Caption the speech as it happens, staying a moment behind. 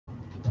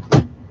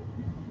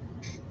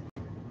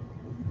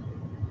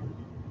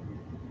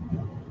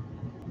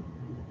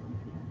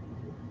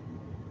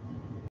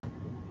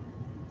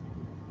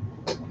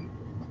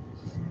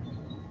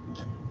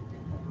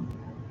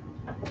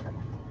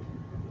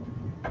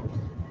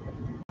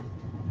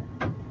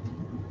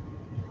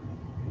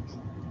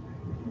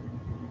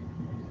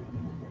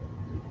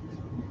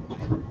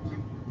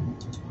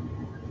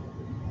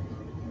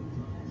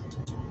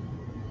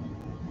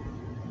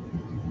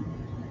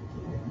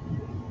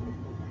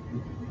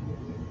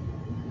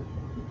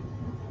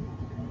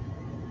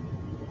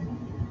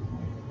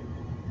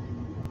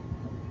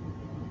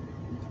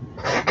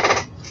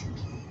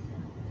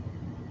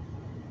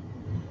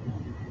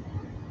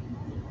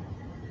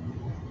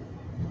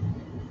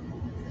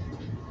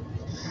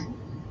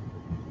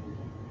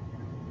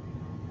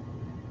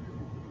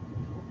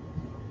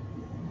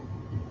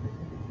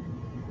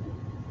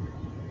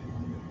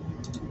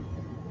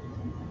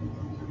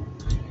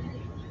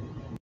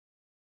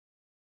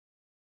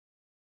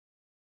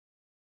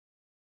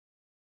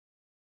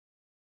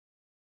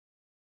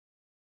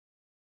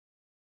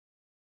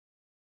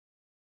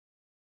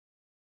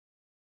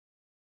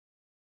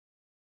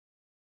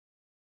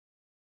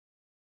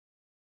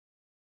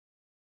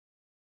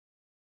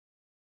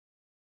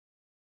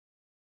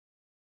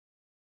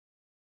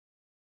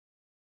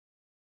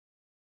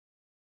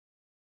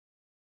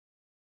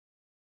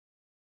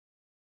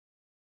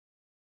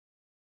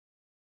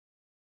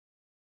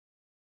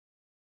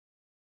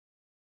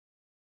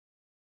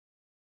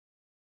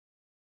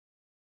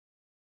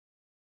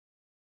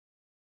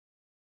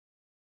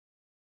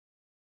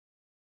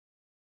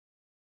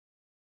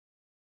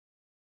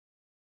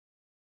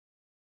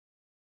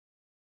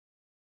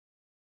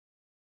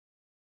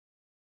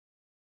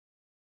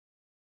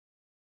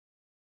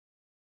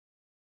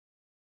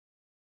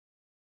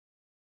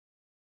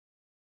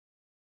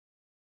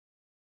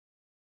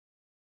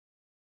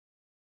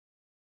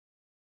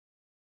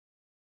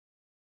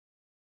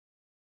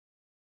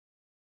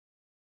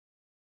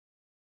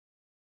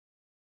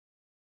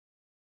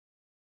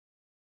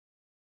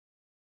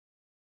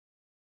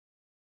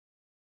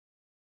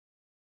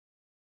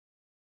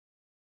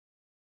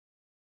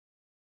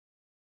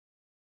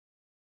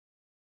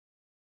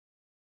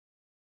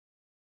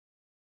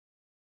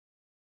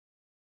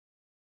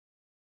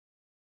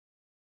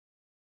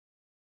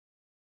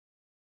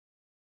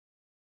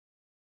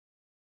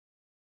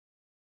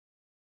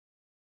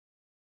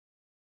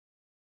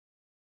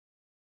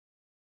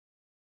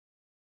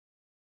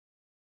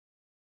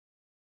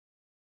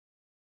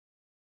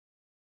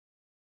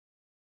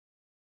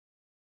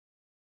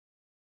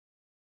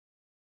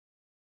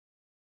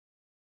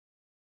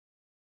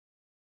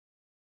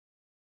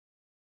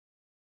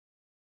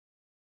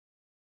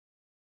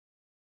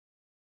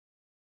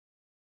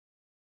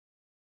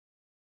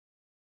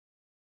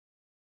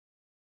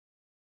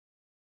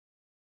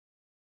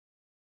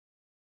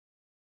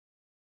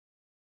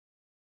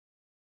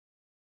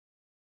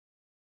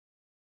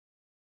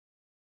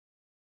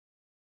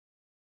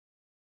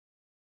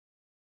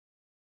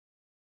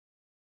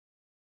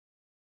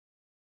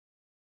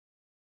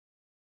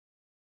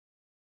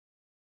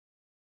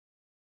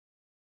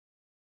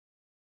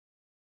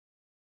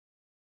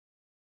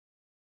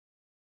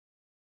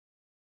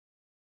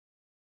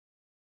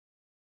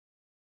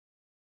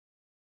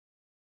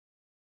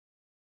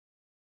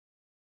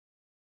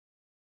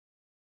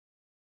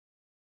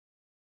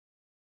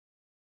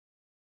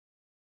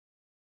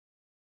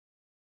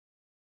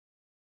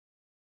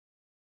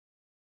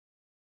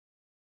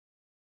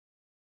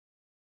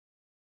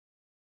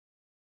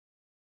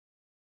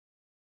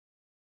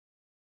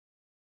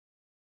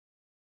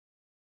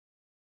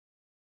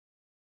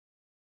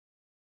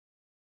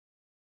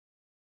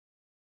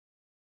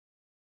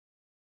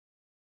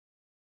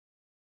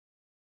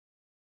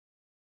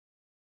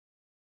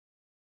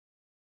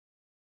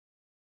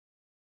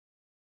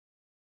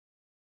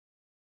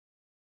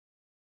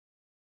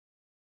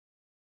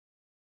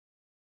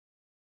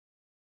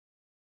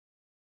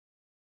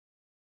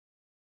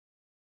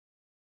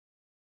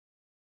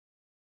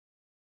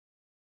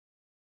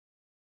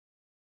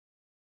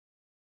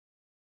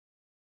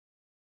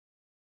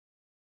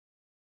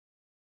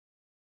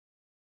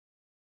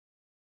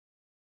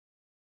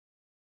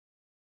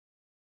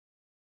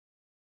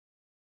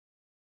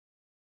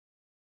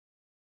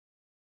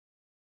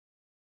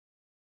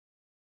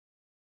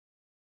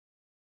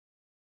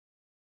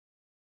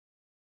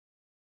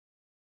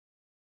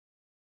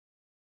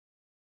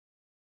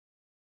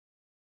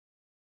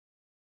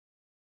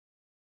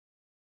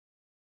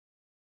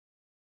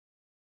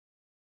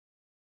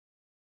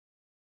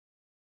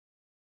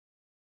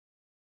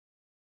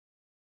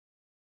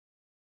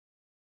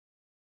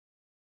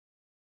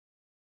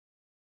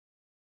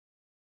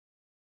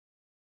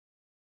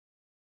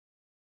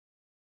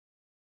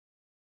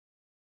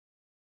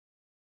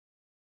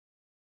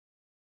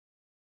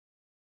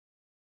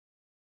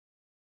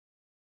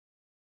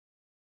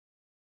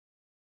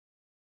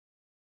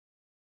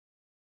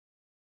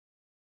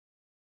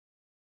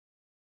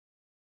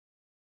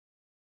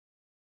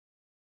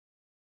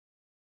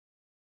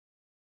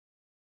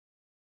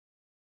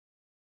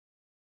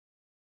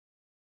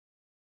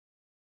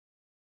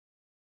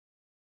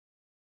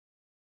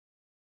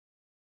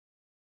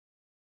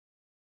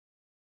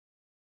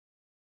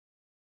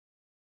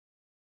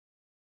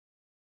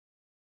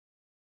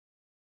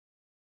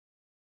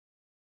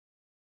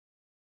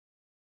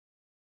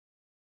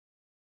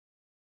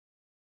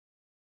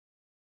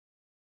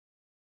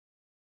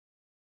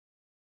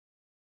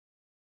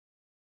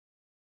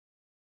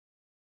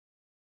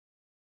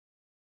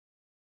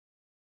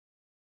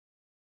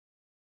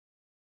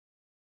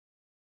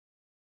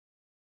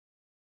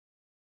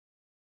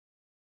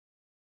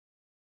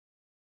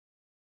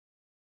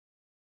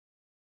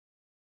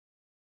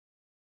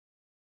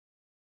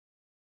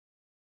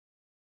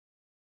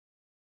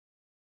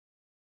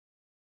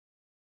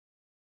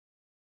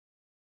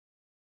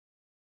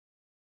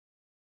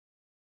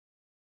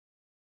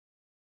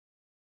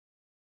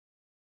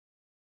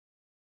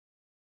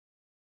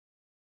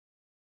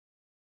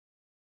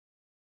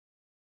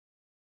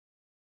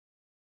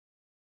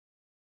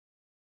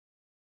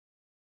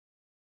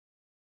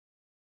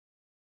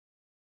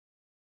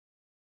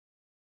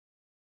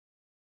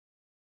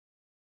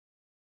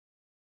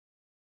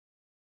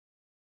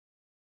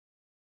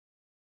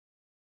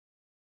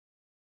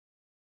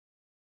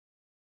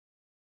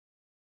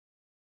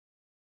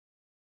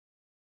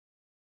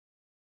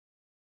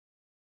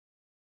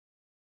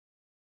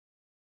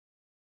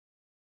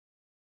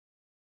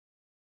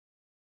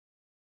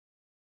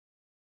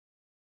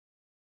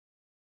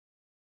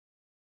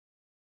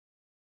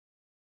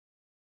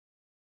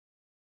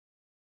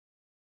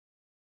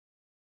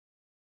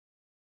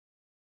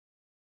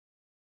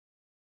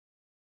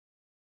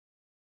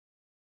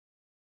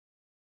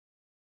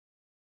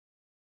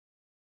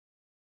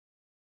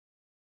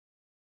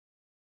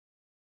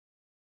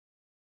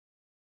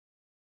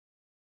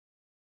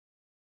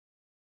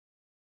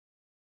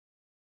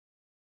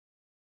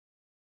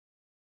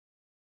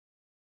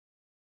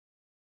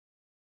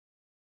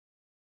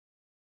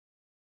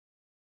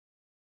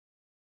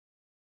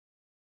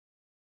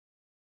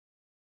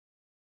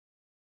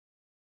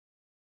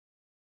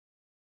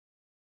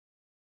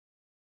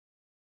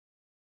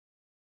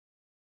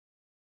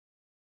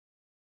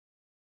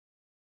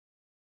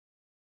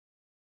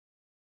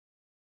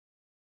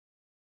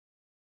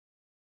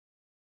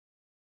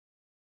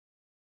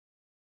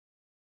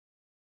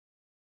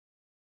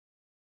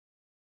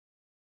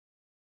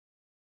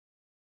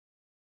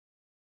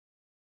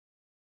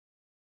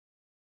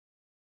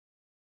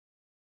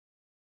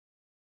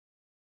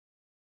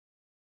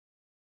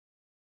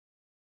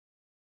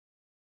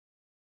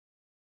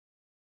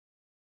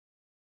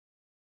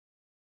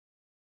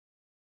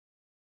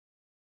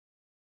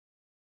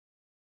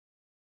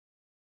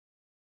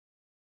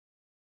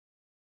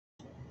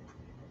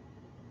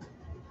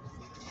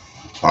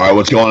All right,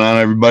 what's going on,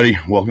 everybody?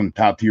 Welcome to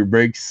Top Tier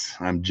Breaks.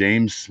 I'm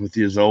James with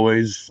you as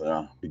always.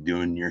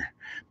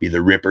 Be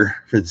the Ripper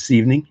for this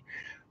evening.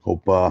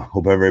 Hope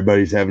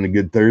everybody's having a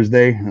good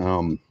Thursday.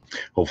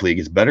 Hopefully it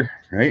gets better,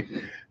 right?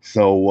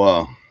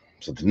 So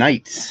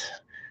tonight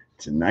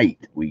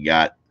we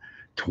got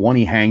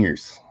 20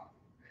 hangers,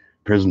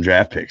 PRIZM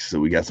draft picks.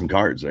 So we got some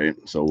cards, right?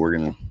 So we're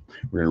gonna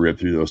rip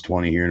through those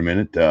 20 here in a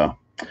minute.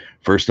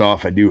 First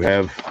off, I do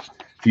have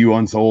few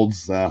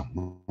unsolds. I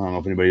don't know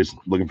if anybody's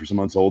looking for some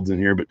unsolds in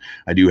here, but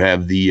I do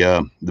have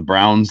the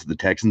Browns, the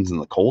Texans,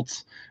 and the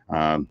Colts.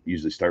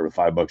 Usually start with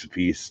 $5 a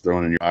piece,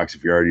 thrown in your box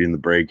if you're already in the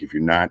break. If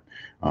you're not,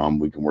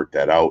 we can work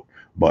that out.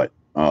 But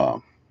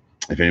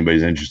if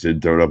anybody's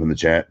interested, throw it up in the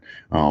chat.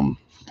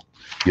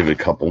 Give it a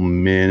couple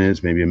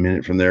minutes, maybe a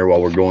minute from there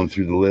while we're going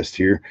through the list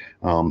here.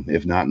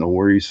 If not, no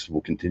worries.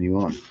 We'll continue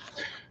on.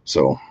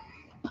 So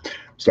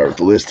start with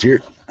the list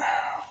here.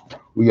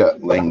 We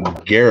got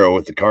Langaro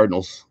with the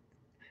Cardinals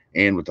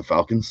and with the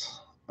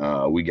Falcons.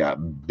 We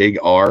got Big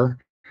R,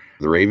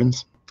 the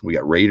Ravens. We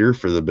got Raider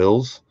for the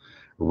Bills,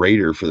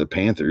 Raider for the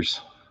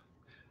Panthers.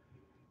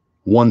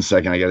 1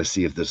 second, I got to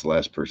see if this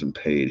last person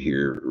paid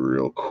here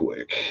real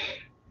quick,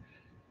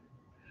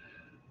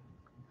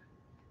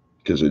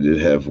 because I did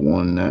have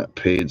one not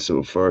paid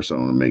so far, so I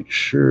want to make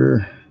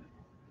sure.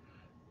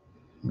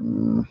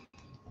 And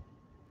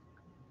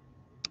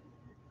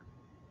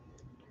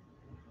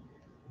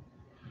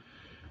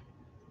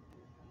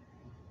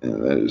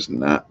that is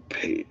not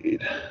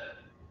paid.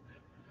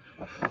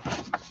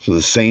 So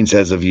the Saints,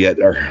 as of yet,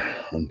 are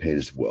unpaid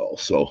as well.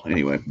 So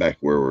anyway, back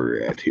where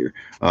we're at here.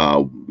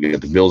 We got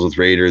the Bills with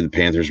Raider, the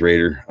Panthers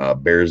Raider,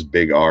 Bears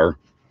Big R,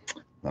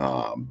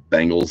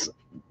 Bengals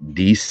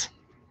Deese,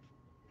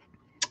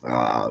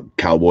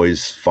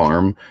 Cowboys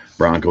Farm,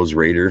 Broncos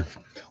Raider,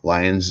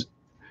 Lions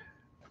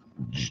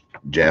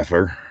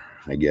Jaffer.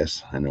 I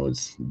guess I know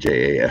it's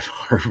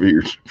Jafr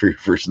for your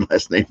first and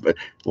last name, but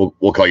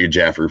we'll call you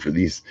Jaffer for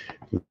these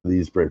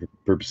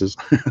purposes.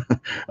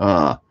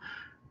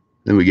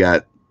 Then we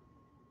got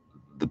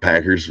the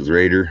Packers with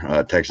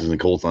Raider, Texans and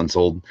Colts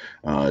unsold.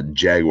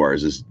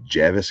 Jaguars is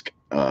Javisk,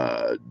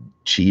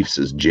 Chiefs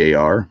is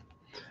JR,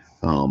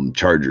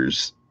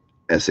 Chargers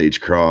SH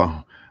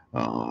Craw,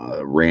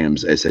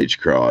 Rams SH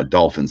Craw,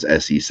 Dolphins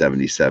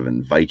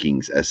SE77,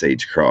 Vikings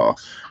SH Craw,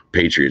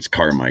 Patriots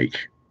Carmike,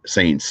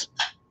 Saints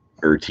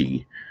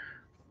Erty.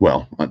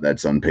 Well,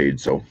 that's unpaid,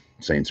 so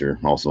Saints are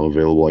also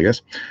available, I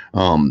guess.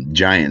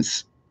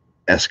 Giants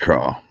S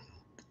Craw,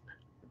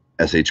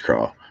 SH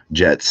Craw,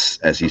 Jets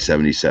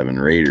SE77,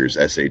 Raiders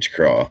SH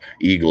Craw,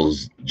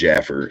 Eagles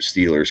Jaffer,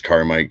 Steelers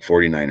Carmike,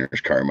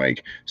 49ers Carmike,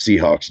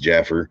 Seahawks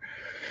Jaffer,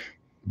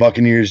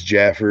 Buccaneers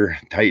Jaffer,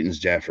 Titans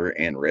Jaffer,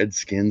 and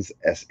Redskins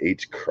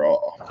SH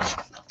Craw.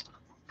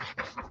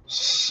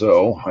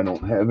 So I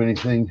don't have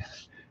anything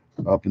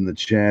up in the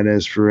chat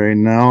as for right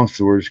now,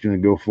 so we're just going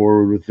to go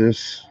forward with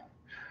this.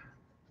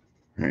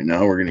 Right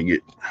now we're going to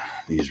get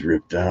these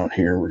ripped out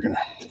here. We're going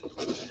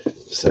to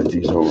set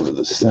these over to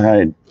the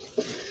side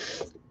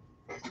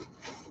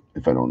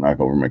if I don't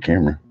knock over my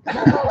camera.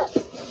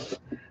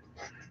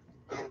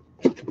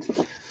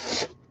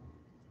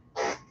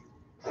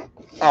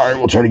 All right,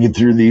 we'll try to get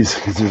through these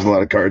because there's a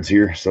lot of cards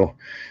here. So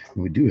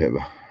we do have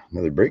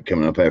another break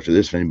coming up after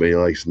this. If anybody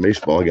likes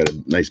baseball, I got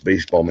a nice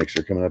baseball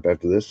mixer coming up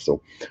after this. So,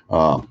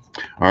 all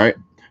right,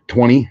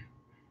 20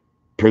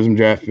 PRIZM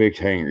draft picks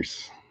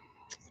hangers,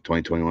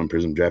 2021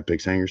 PRIZM draft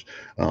picks hangers.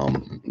 We're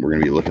going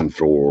to be looking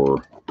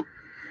for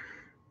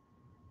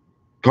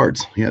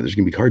cards. Yeah, there's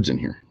going to be cards in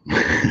here.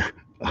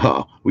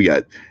 We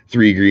got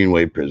 3 green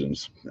wave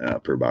prisms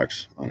per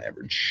box on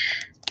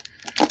average,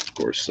 of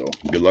course. So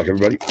good luck,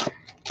 everybody.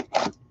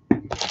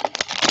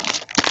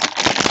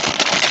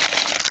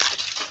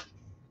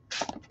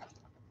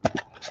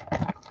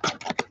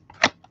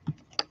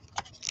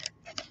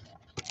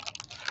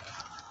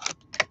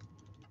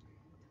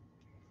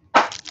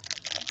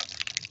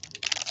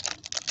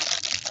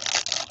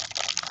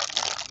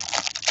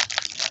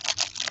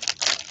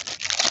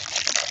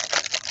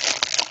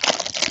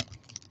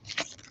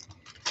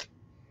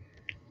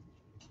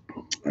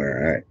 All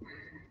right,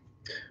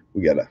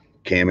 we got a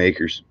Cam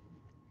Akers,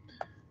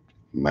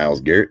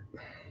 Myles Garrett,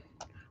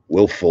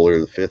 Will Fuller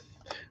the 5th,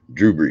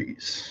 Drew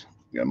Brees.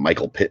 We got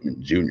Michael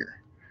Pittman Jr.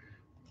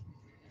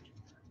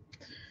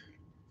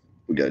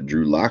 We got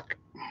Drew Lock,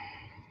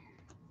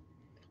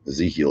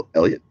 Ezekiel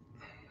Elliott.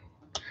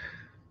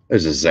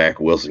 There's a Zach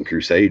Wilson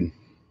Crusade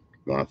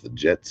going off the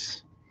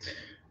Jets.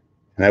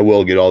 And I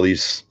will get all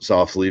these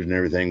soft sleeves and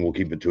everything. We'll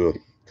keep it to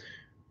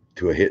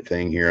a hit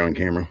thing here on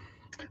camera.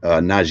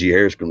 Najee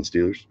Harris from the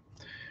Steelers.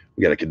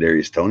 We got a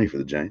Kadarius Toney for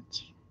the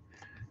Giants.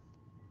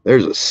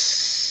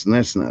 That's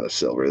not a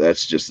silver.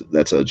 That's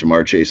a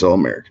Jamar Chase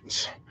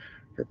All-Americans.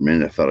 For a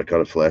minute, I thought I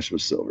caught a flash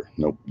with silver.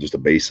 Nope, just a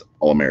base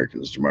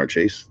All-Americans. Jamar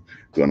Chase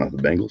going off the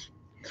Bengals.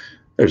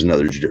 There's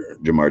another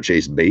Jamar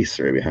Chase base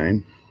right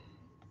behind.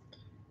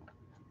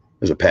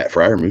 There's a Pat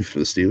Freiermuth for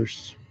the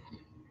Steelers.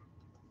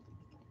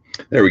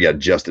 There we got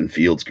Justin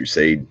Fields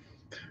Crusade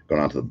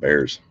going on to the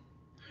Bears.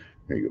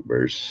 There you go,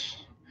 Bears.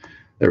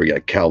 There we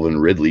got Calvin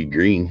Ridley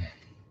green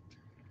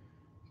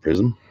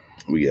prism.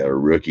 We got a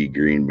rookie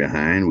green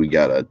behind. We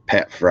got a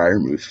Pat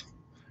Fryermuth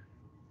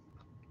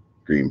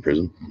green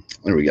prism.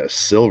 Then we got a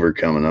silver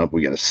coming up.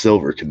 We got a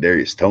silver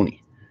Kadarius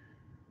Toney.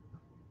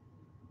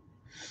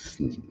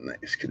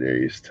 Nice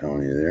Kadarius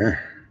Toney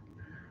there.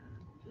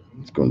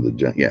 Let's go to the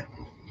Giants. Yeah,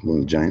 one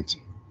of the Giants.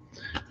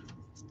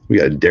 We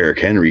got a Derrick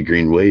Henry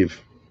green wave.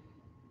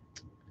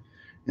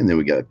 And then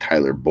we got a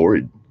Tyler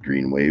Boyd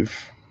green wave.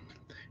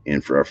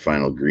 And for our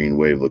final green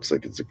wave, looks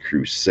like it's a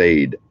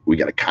Crusade. We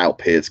got a Kyle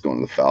Pitts going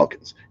to the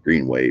Falcons.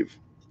 Green wave.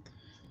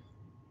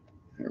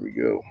 There we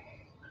go.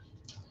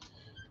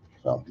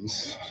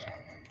 Falcons.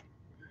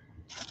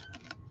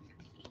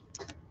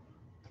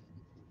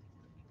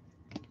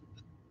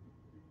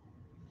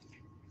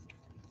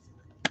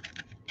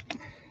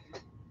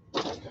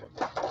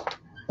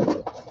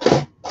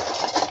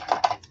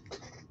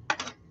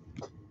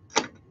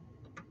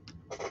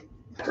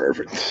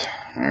 Perfect.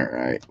 All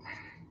right.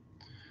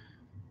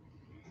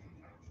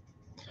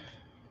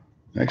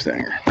 Next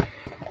hanger.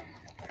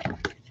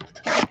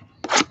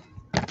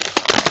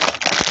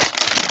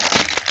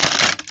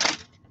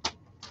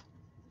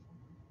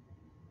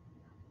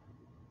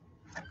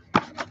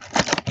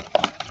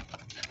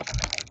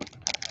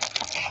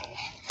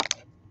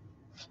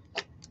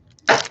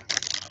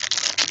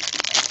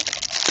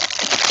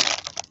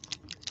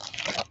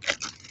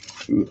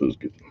 Ooh, those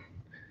good.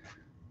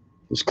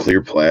 Those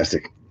clear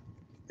plastic.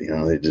 You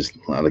know, they just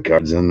a lot of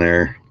cards in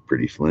there.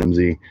 Pretty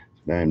flimsy.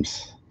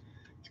 Sometimes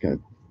it's kind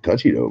of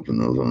touchy to open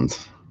those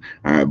ones.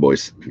 All right,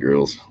 boys,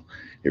 girls.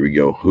 Here we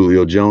go.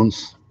 Julio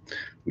Jones.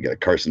 We got a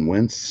Carson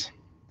Wentz.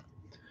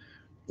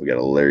 We got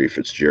a Larry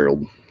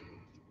Fitzgerald.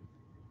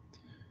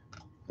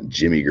 A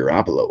Jimmy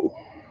Garoppolo.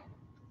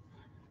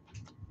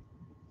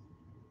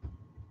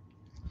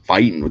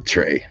 Fighting with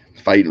Trey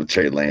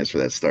Lance for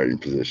that starting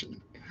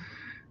position.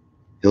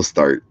 He'll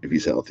start if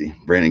he's healthy.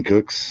 Brandon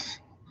Cooks.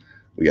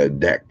 We got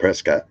Dak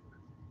Prescott.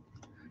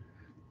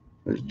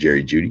 There's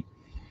Jerry Jeudy.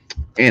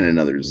 And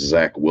another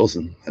Zach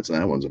Wilson.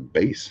 That one's a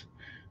base.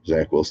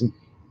 Zach Wilson.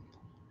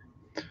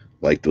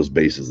 Like those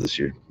bases this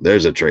year.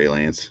 There's a Trey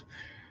Lance.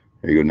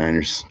 There you go,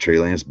 Niners. Trey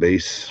Lance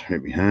base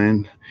right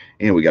behind.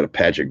 And we got a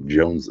Patrick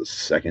Jones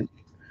II.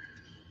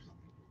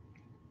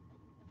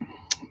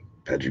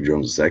 Patrick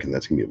Jones II.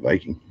 That's going to be a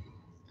Viking.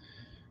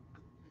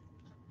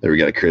 There we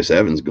got a Chris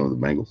Evans going to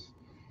the Bengals.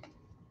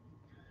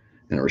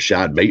 And a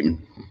Rashad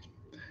Bateman.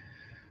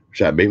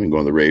 Rashad Bateman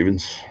going to the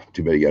Ravens.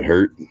 Too bad he got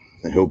hurt.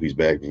 I hope he's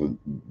back at the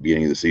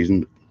beginning of the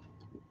season.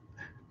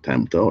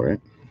 Time will tell, right?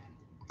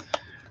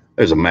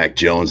 There's a Mac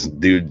Jones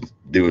dude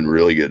doing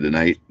really good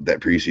tonight. That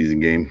preseason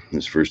game,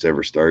 his first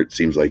ever start.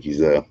 Seems like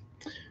he's got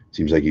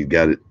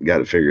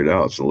it figured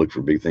out. So look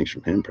for big things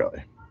from him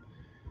probably.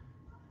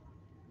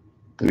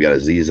 We got a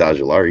Azeez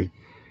Ojulari.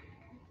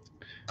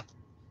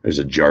 There's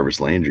a Jarvis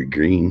Landry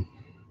green.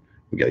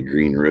 We got a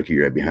green rookie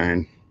right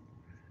behind.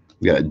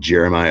 We got a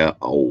Jeremiah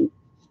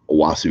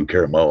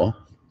Owusu-Koramoah.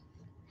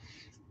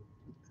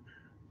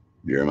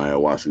 Jeremiah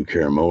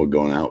Owusu-Koramoah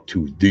going out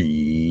to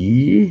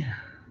the...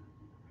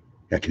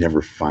 I can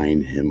never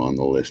find him on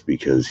the list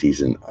because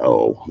he's an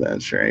O.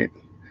 That's right.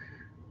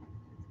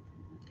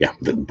 Yeah,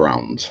 the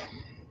Browns.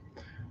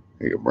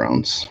 There you go,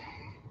 Browns.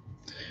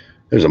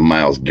 There's a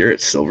Myles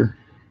Garrett silver.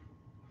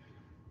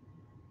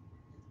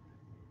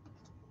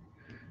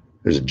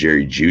 There's a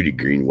Jerry Jeudy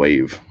green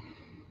wave.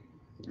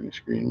 Nice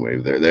green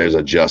wave there. There's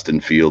a Justin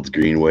Fields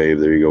green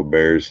wave. There you go,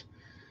 Bears.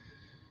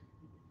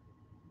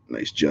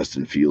 Nice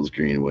Justin Fields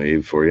green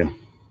wave for you.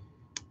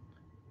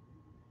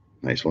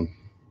 Nice one.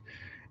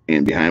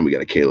 And behind, we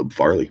got a Caleb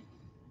Farley.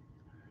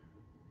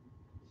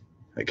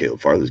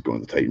 Caleb Farley's going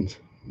to the Titans.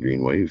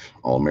 Green wave.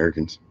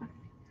 All-Americans.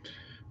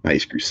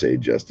 Nice Crusade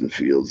Justin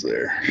Fields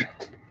there.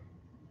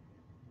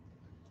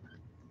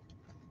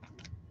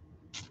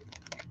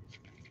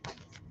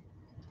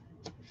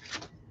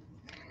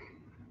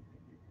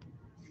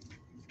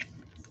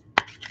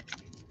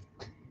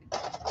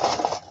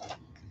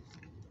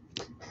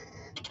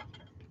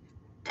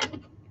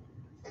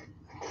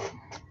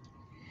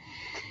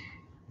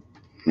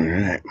 All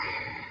right.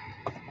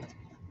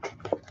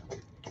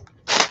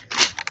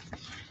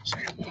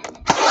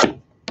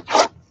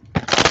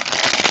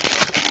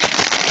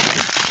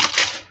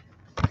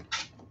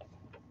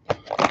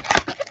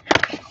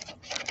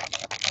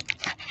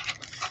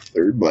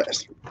 Third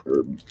blaster,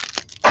 or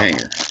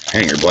hanger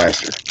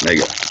blaster,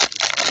 mega,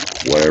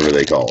 whatever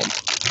they call them.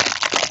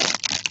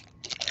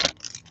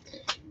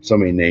 So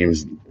many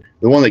names.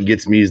 The one that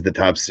gets me is the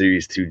Top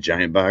Series 2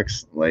 giant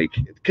box. Like,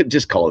 could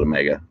just call it a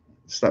mega.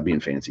 Stop being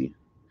fancy.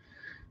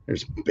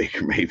 There's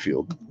Baker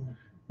Mayfield.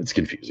 It's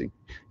confusing.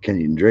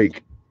 Kenyon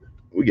Drake.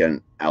 We got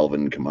an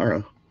Alvin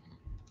Kamara.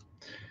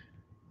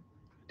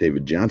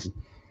 David Johnson.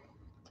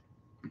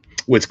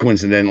 Which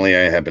coincidentally,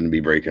 I happen to be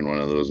breaking one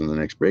of those in the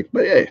next break.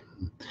 But hey.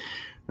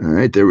 All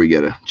right, there we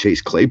got a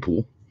Chase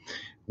Claypool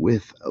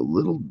with a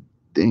little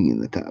ding in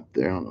the top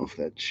there. I don't know if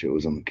that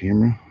shows on the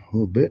camera a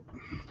little bit.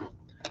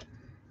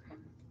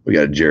 We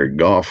got a Jared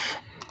Goff.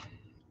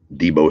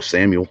 Deebo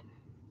Samuel.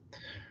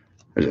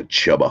 There's a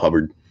Chubba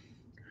Hubbard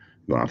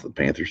going off to the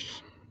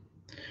Panthers.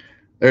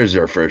 There's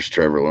our first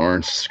Trevor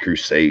Lawrence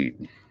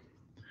Crusade.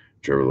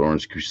 Trevor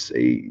Lawrence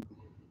Crusade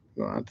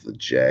going out to the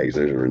Jags.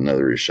 There's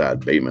another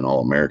Rashad Bateman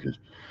All-American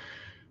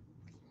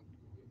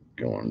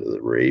going to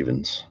the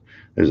Ravens.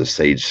 There's a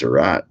Sage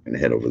Surratt and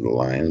head over the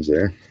Lions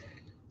there.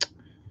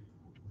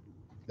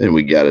 Then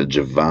we got a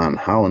Javon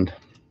Holland.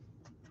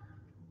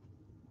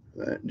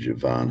 That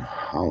Javon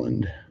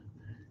Holland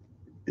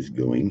is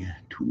going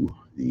to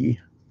the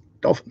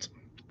Dolphins.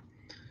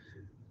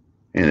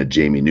 And a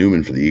Jamie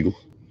Newman for the Eagles.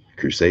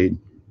 Crusade.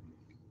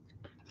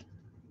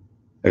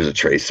 There's a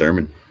Trey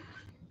Sermon.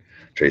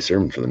 Trey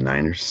Sermon for the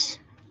Niners.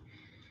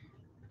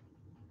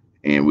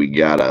 And we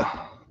got a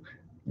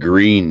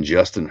green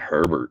Justin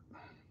Herbert.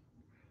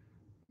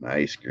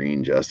 Nice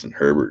green Justin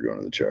Herbert going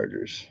to the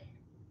Chargers.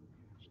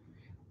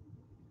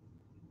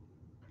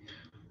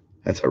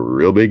 That's a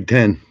real big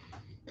 10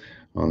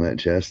 on that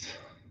chest.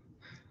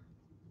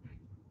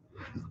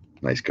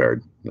 Nice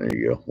card. There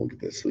you go. We'll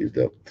get that sleeved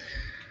up.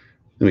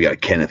 Then we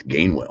got Kenneth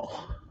Gainwell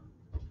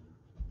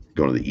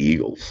going to the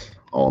Eagles.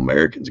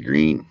 All-Americans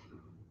green.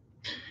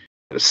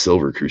 Got a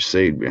Silver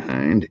Crusade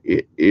behind.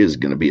 It is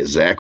going to be a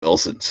Zach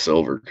Wilson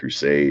Silver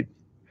Crusade.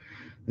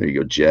 There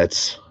you go,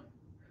 Jets.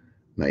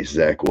 Nice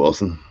Zach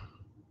Wilson.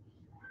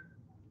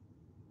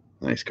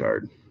 Nice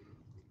card.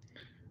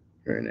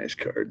 Very nice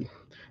card.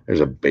 There's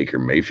a Baker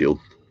Mayfield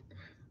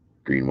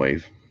green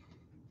wave.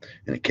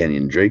 And a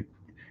Kenyon Drake.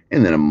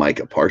 And then a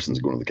Micah Parsons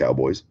going to the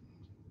Cowboys.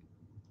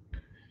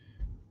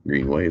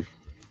 Green wave.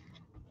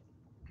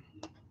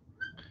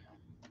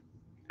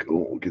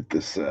 Cool. We'll get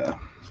this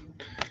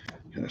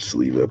kind of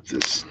sleeve up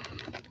this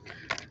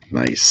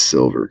nice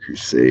Silver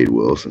Crusade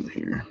Wilson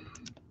here.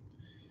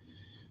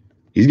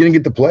 He's going to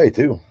get to play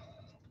too.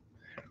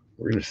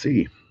 We're going to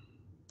see.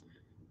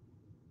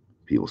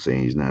 People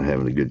saying he's not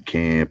having a good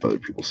camp. Other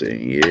people saying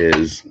he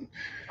is.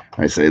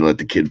 I say let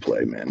the kid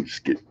play, man.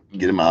 Just get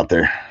him out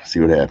there.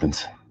 See what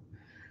happens.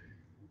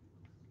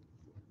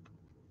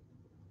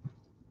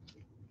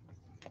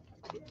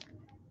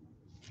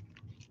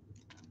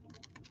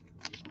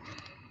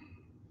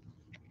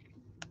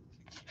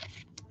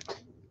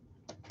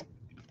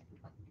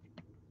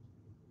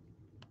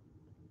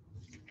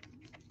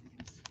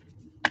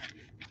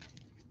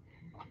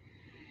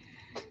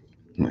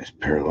 Nice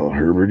parallel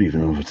Herbert, even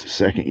though it's the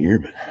second year,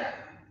 but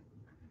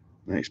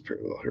nice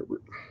parallel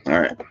Herbert. All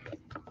right.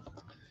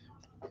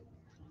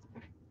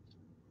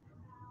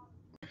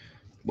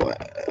 Well,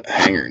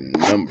 hanger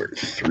number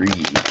 3.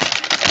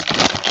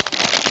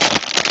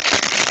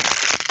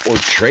 Or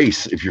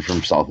Trace, if you're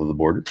from south of the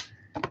border.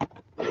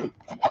 The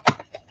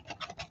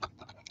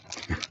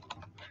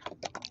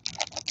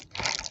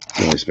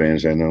only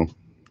Spanish I know.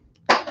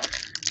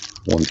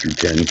 1 through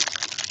 10.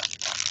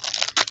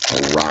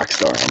 A rock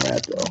star on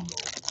that, though.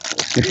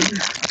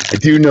 I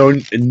do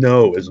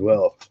know as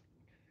well.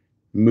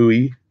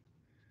 Muy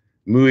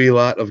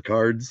lot of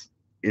cards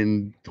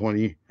in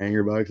 20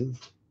 hanger boxes.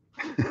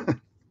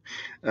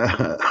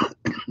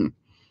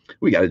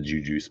 We got a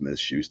Juju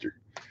Smith-Schuster.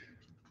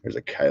 There's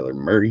a Kyler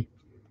Murray.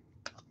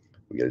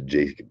 We got a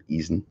Jacob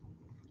Eason.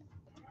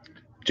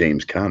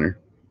 James Conner.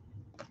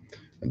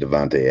 A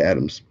Devontae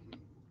Adams.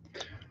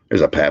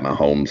 There's a Pat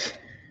Mahomes.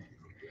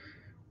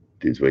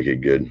 Dude's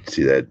wicked good.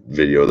 See that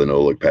video of the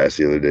no-look pass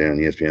the other day on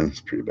ESPN?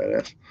 It's pretty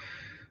badass.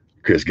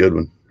 Chris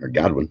Godwin.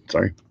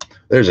 Sorry.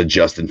 There's a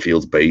Justin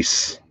Fields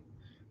base.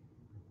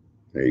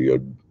 There you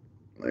go.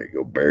 There you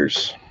go,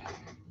 Bears.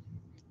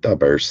 The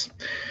Bears.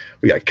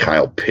 We got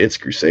Kyle Pitts,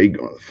 Crusade,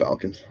 going to the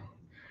Falcons.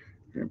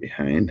 Right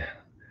behind.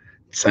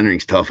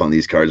 Centering's tough on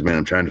these cards, man.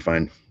 I'm trying to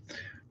find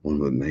one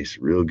with a nice,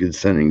 real good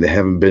centering. They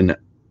haven't been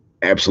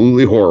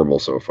absolutely horrible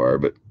so far,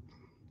 but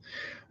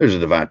there's a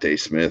Devontae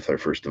Smith, our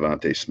first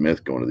Devontae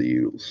Smith going to the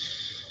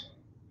Eagles.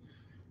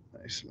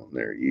 Nice one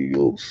there,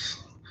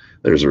 Eagles.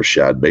 There's a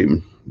Rashad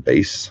Bateman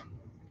base.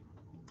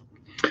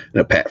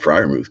 And a Pat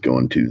Freiermuth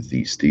going to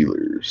the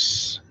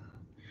Steelers.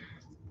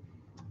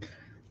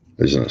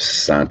 There's an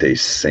Asante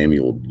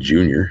Samuel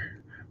Jr.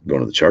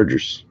 going to the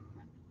Chargers.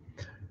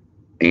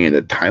 And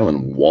a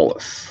Tylan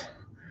Wallace.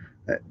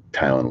 That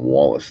Tylan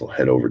Wallace will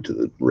head over to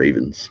the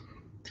Ravens.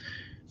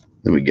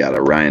 Then we got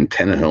a Ryan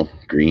Tannehill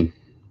green.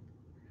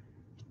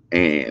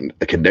 And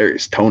a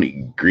Kadarius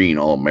Toney green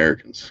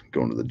All-Americans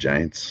going to the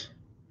Giants.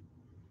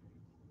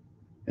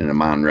 And a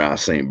Amon-Ra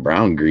St.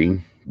 Brown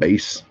green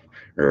base.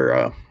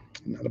 Or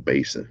not a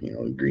base,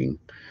 green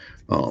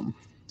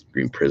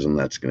green prism.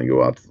 That's going to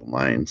go out to the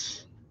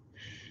Lions.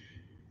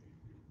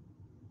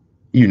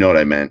 You know what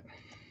I meant.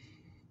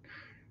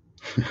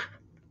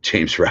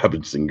 James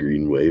Robinson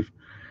green wave.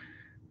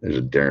 There's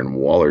a Darren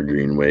Waller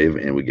green wave,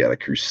 and we got a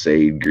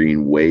Crusade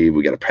green wave.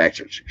 We got a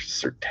Patrick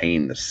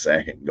Surtain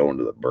II going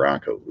to the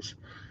Broncos.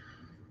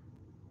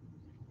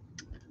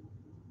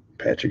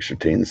 Patrick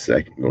Surtain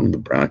II going to the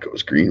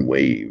Broncos. Green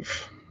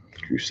wave.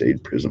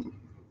 Crusade prism.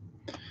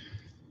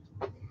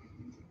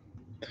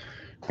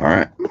 All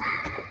right.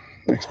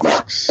 Next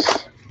box.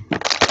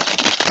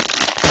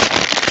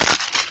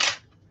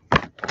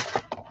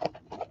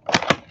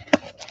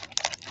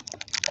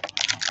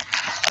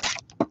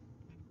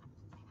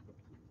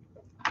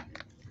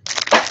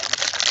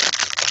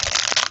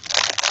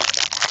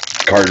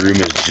 card room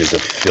is just a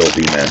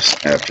filthy mess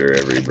after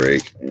every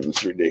break.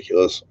 It's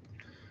ridiculous.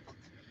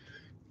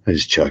 I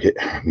just chuck it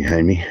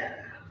behind me.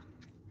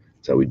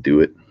 That's how we do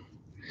it.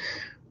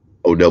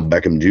 Odell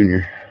Beckham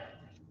Jr.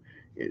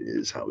 It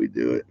is how we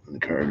do it in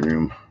the card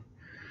room.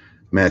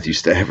 Matthew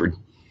Stafford.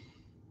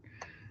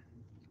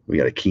 We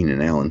got a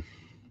Keenan Allen.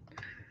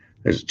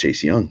 There's a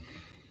Chase Young.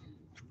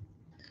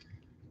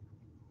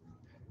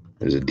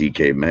 There's a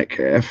DK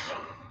Metcalf.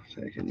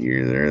 Second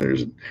year there.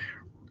 There's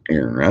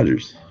Aaron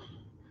Rodgers.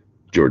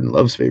 Jordan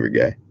Love's favorite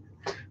guy.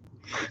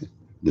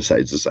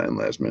 Decides to sign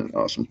last minute.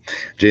 Awesome.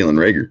 Jalen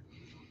Reagor.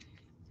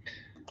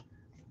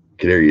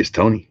 Kadarius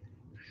Toney.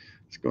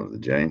 Let's go to the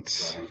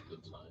Giants.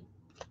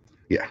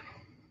 Yeah.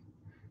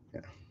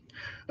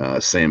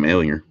 Sam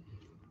Ehlinger.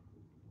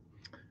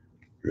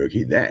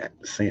 Rookie that.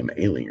 Sam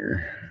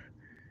Ehlinger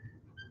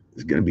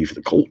is going to be for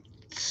the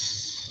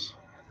Colts.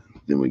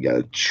 Then we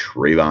got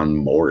Trayvon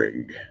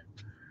Morrig.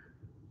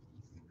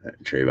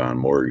 Trayvon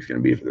Morrig is going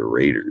to be for the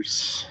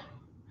Raiders.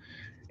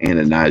 And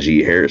a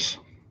Najee Harris.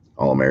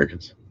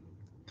 All-Americans.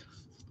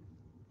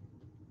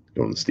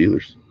 Going to the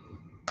Steelers.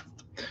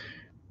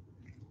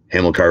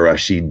 Hamilcar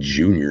Rashid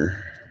Jr.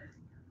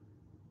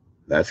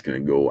 That's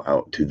going to go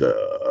out to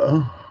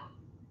the...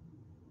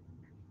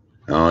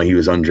 he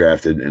was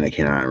undrafted, and I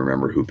cannot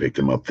remember who picked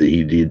him up.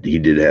 He did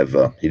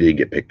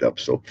get picked up,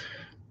 so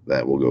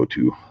that will go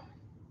to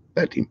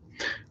that team.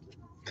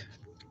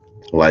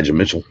 Elijah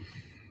Mitchell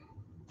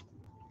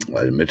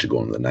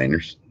going to the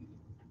Niners.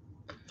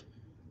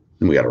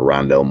 Then we got a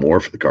Rondell Moore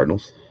for the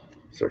Cardinals.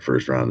 It's our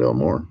first Rondell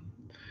Moore.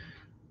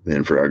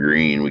 Then for our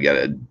green, we got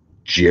a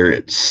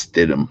Jarrett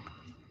Stidham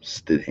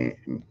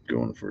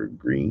going for a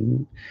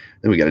green.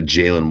 Then we got a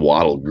Jalen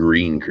Waddle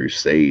Green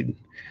Crusade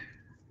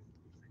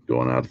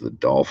going out to the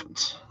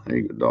Dolphins. There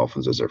you go,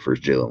 Dolphins. That's our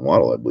first Jalen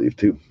Waddle, I believe,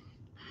 too.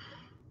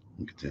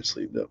 Get that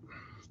sleeved up.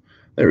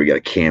 There we got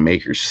a Cam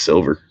Akers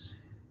Silver.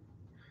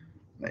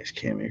 Nice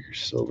Cam Akers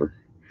Silver.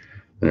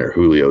 Then our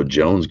Julio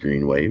Jones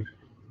Green Wave.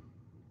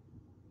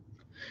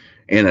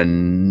 And a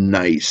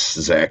nice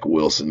Zach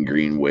Wilson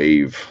Green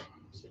Wave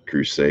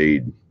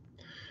Crusade.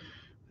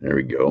 There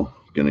we go.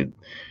 Getting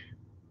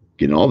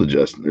all the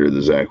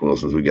Zach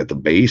Wilsons. We got the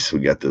base, we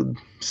got the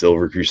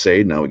Silver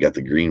Crusade, now we got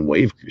the Green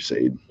Wave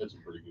Crusade. That's a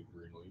pretty good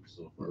green wave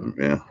so far.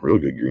 Yeah, real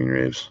good green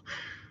waves.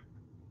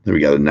 Then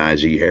we got a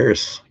Najee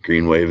Harris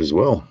Green Wave as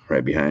well,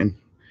 right behind.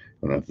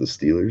 Going out to the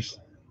Steelers.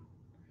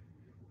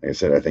 Like I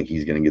said, I think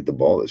he's going to get the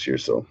ball this year,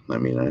 so I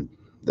mean, I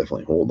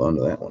definitely hold on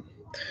to that one.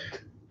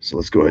 So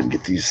let's go ahead and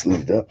get these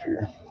sleeved up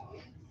here.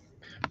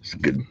 It's a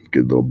good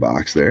little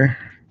box there.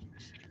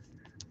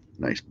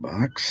 Nice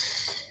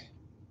box.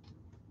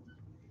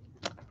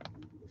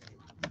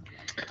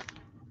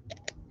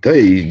 Tell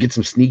you get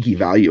some sneaky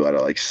value out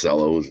of like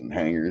cellos and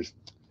hangers,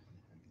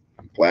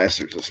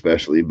 blasters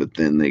especially, but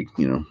then they,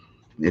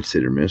 it's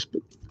hit or miss,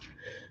 but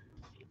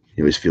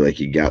you always feel like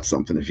you got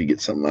something if you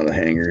get something out of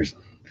hangers,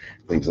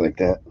 things like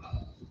that.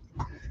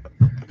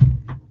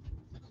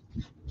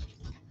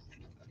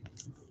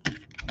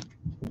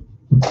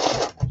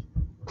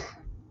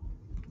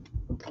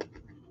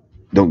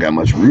 Don't got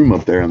much room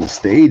up there on the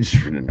stage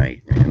for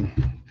tonight, man.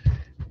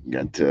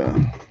 Got too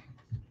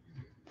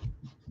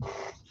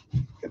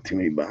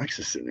many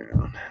boxes sitting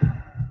around.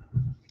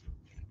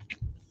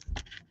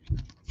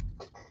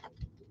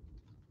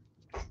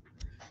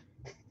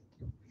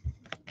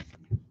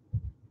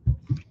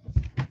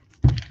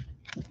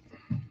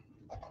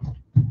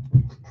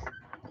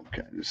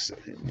 Okay, just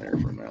set him there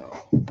for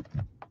now.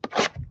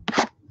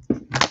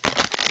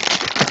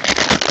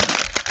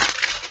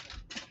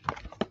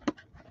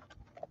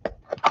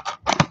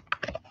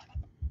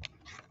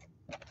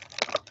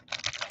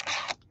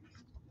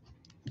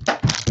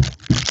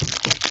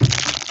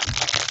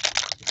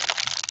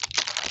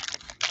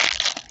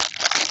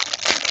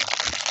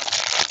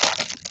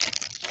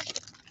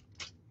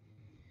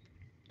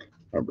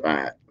 All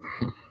right.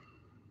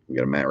 We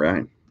got a Matt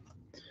Ryan.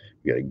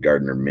 We got a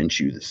Gardner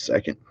Minshew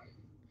II.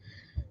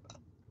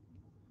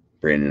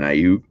 Brandon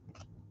Ayuk.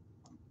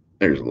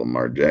 There's a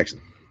Lamar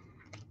Jackson.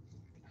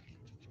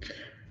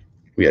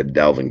 We got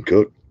Dalvin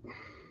Cook.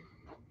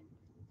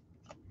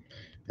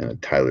 And a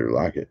Tyler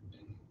Lockett.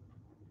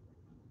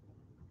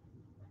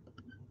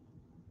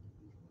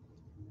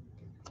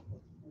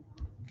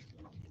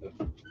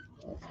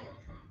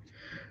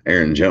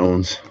 Aaron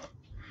Jones.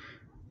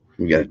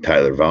 We got a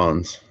Tyler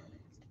Vaughns.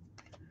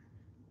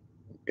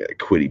 We got a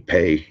Kwity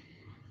Paye.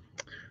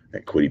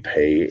 That Kwity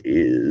Paye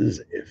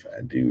is, if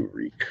I do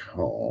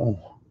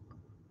recall,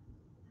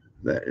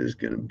 that is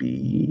going to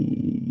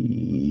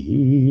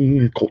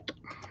be Colt.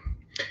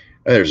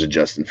 There's a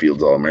Justin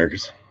Fields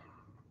All-Americans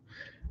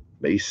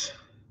base.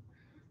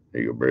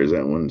 There you go, Bears.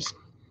 That one's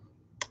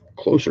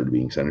closer to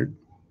being centered.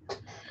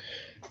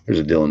 There's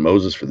a Dylan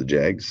Moses for the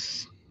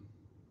Jags.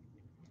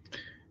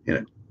 And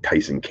a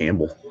Tyson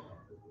Campbell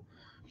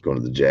going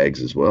to the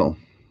Jags as well.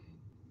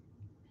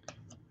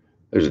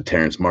 There's a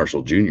Terrence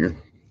Marshall Jr.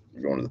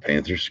 going to the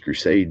Panthers,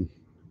 Crusade.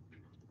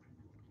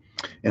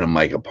 And a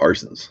Micah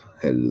Parsons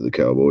headed to the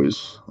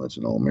Cowboys. That's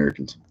an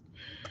All-Americans.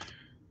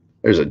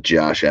 There's a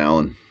Josh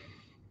Allen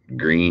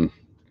green.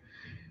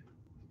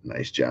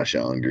 Nice Josh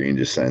Allen green.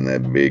 Just signed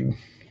that big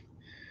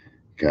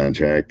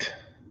contract.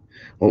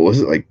 What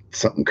was it, like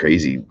something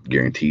crazy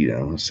guaranteed?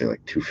 I want to say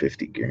like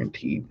 250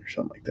 guaranteed or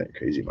something like that.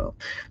 Crazy amount.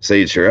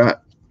 Sage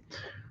Surratt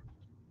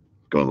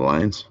going to the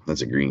Lions.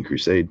 That's a green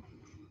Crusade.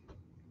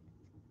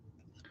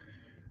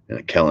 And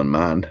a Kellen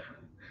Mond.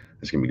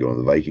 That's going to be going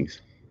to the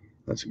Vikings.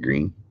 That's a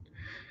green.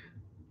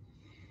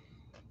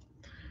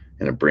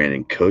 And a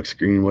Brandon Cooks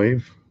green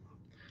wave.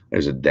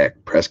 There's a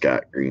Dak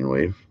Prescott green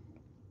wave.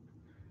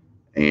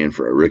 And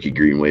for a rookie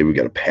green wave, we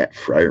got a Pat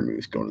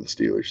Freiermuth going to the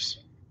Steelers.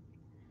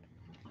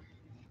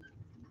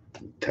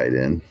 Tight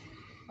end.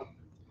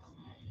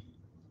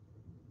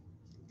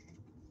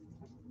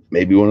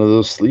 Maybe one of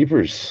those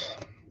sleepers.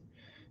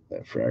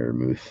 That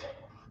Freiermuth.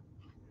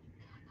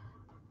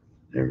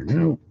 Never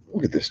know.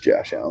 Look at this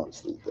Josh Allen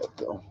sleeve up,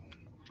 though.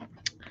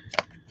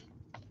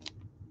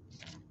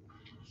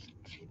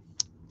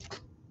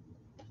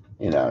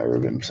 In honor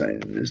of him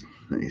signing his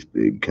nice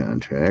big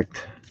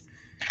contract.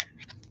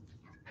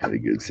 Had a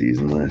good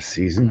season last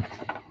season.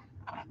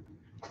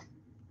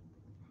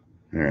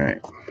 All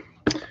right.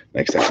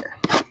 Next hanger.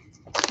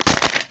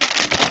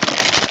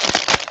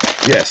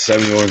 Yes,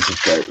 71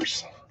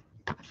 subscribers.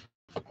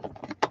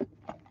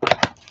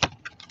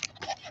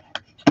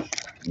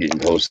 Getting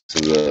close to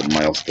the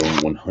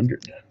milestone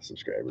 100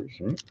 subscribers,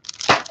 right?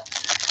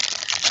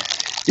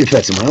 If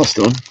that's a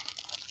milestone,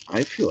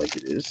 I feel like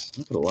it is.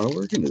 I put a lot of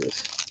work into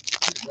this.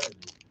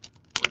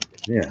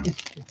 Yeah.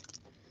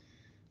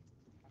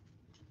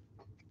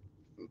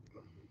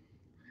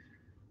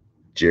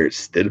 Jarrett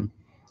Stidham.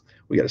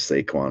 We got a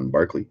Saquon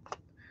Barkley,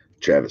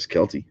 Travis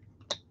Kelce,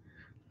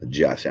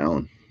 Josh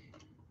Allen,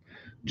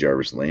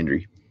 Jarvis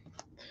Landry.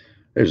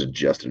 There's a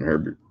Justin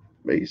Herbert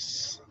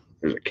base.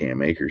 There's a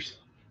Cam Akers,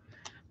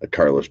 a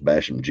Carlos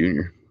Basham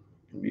Jr.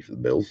 Gonna be for the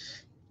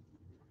Bills.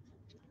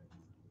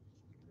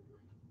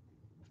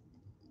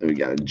 Then we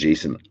got a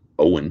Jason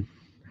Owe.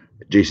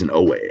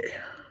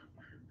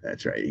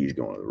 That's right. He's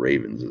going to the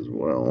Ravens as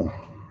well.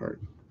 Or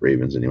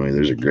Ravens anyway.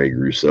 There's a Greg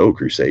Rousseau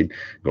Crusade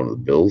going to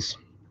the Bills.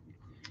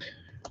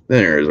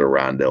 Then there's a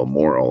Rondell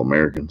Moore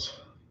All-Americans.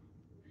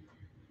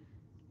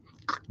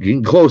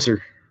 Getting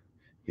closer.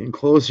 Getting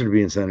closer to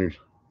being centered.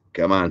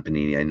 Come on,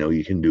 Panini. I know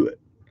you can do it.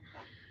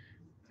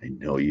 I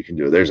know you can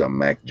do it. There's a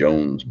Mac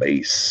Jones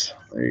base.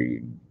 There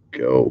you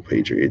go,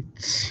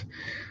 Patriots.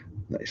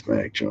 Nice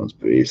Mac Jones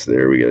base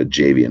there. We got a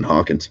Javian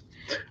Hawkins.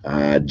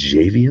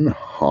 Javian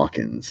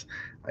Hawkins.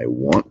 I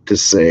want to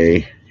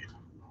say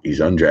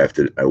he's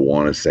undrafted. I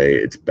want to say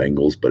it's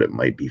Bengals, but it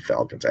might be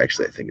Falcons.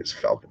 Actually, I think it's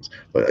Falcons.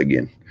 But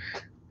again,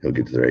 he'll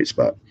get to the right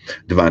spot.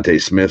 Devontae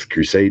Smith,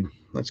 Crusade.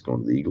 Let's go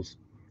to the Eagles.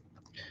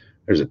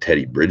 There's a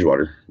Teddy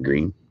Bridgewater,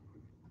 green.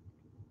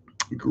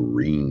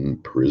 Green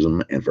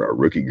Prism. And for our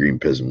rookie green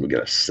Prism, we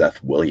got a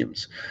Seth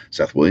Williams.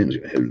 Seth Williams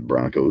going to hit the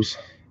Broncos.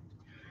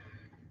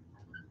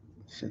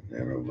 Sit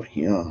there over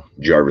here.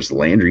 Jarvis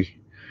Landry,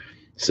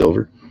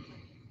 silver.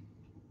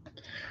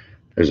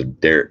 There's a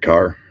Derek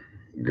Carr,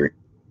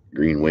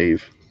 green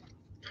wave.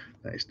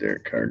 Nice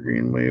Derek Carr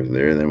green wave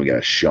there. Then we got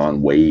a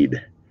Sean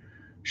Wade.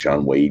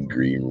 Sean Wade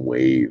green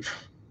wave.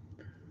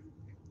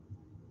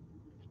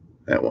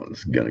 That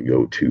one's going to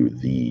go to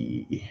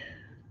the...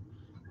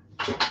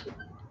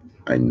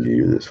 I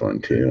knew this one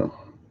too.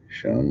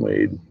 Sean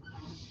Wade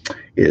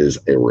is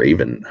a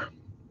Raven.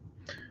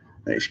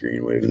 Nice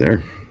green wave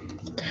there.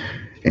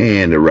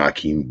 And a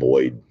Raheem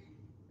Boyd.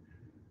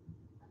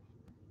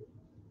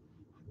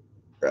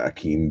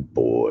 Raheem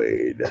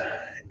Boyd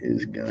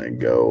is going to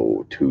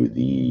go to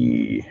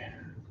the...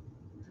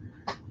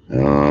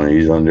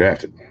 he's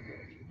undrafted.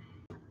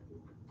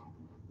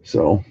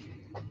 So,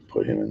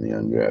 put him in the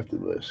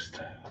undrafted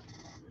list.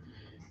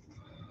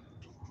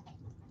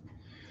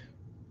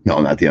 No,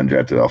 not the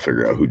undrafted. I'll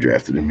figure out who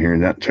drafted him here.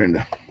 Not trying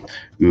to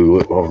Google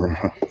it while we're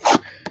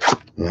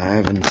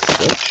live and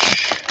such.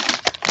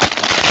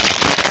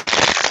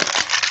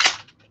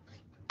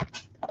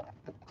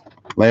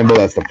 Lambo,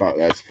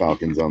 that's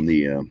Falcons on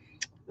the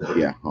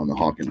on the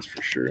Hawkins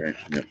for sure. Right?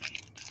 Yep.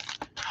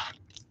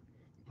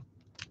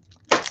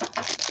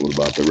 What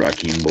about the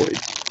Raheem Boyd?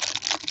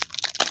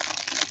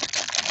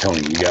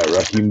 Tony, you got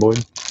Raheem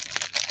Boyd?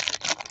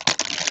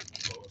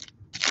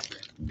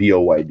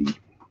 BOYD.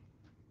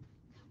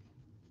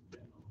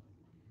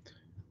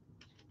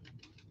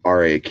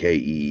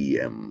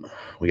 RAKEM.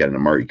 We got an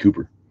Amari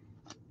Cooper.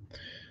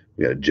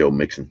 We got a Joe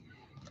Mixon.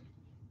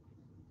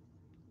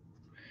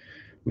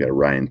 We got a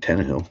Ryan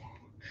Tannehill.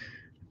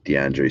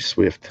 DeAndre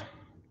Swift.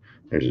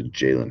 There's a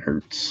Jalen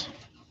Hurts.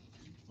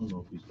 I don't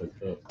know if he's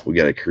picked up. We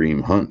got a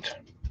Kareem Hunt.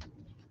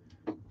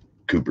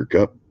 Cooper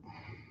Kupp.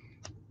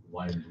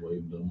 Lions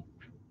waived him.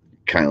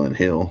 Kylan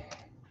Hill.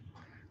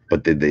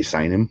 But did they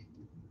sign him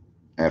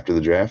after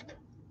the draft?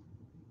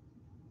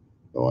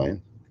 The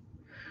Lions.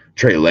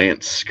 Trey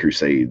Lance,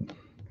 Crusade.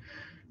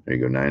 There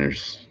you go,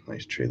 Niners.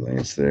 Nice Trey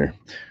Lance there.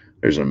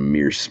 There's a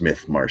Amir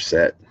Smith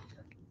Marset.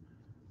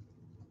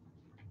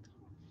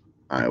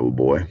 Iowa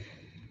boy.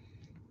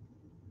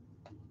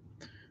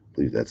 I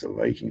believe that's a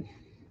Viking.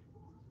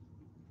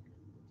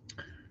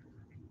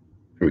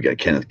 Here we got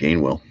Kenneth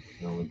Gainwell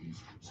No,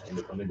 stand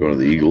up on the going to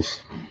the Eagles.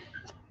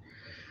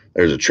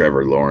 There's a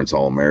Trevor Lawrence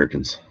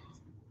All-Americans.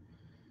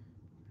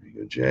 There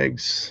you go,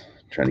 Jags.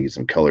 Trying to get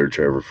some color,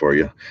 Trevor, for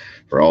you.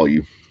 For all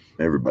you,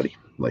 everybody.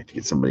 I'd like to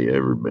get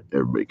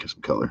everybody get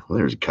some color. Well,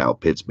 there's a Kyle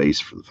Pitts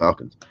base for the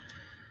Falcons.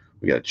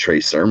 We got a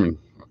Trey Sermon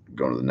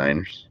going to the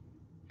Niners.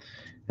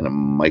 And a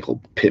Michael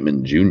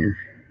Pittman Jr.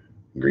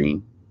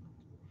 green.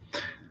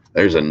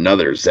 There's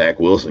another Zach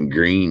Wilson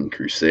green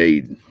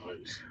Crusade.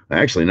 Nice.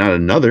 Actually, not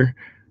another.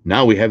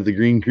 Now we have the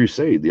Green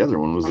Crusade. The other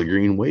one was the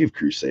Green Wave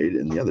Crusade,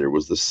 and the other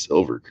was the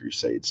Silver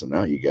Crusade. So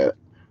now you got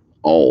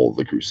all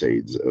the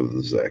Crusades of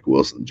the Zach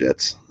Wilson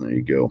Jets. There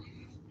you go.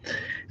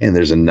 And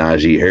there's a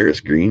Najee Harris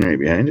green right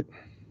behind it.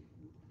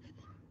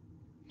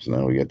 So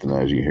now we got the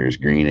Najee Harris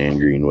green and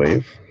Green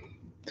Wave.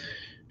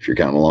 If you're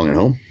counting along at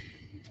home,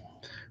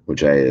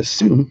 which I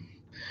assume,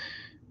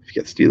 if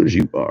you got the Steelers,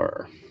 you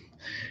are.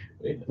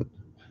 Yeah.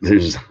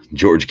 There's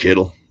George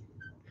Kittle.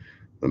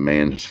 The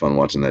man, it's fun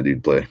watching that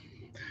dude play.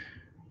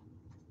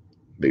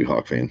 Big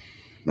Hawk fan.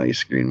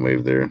 Nice Green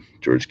Wave there.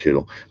 George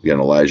Kittle. We got an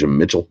Elijah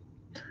Mitchell.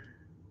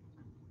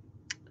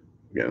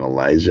 I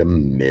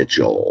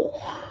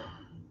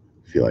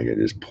feel like I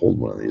just pulled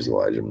one of these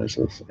Elijah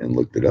Mitchells and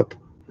looked it up.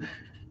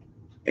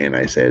 And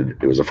I said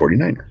it was a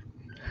 49er.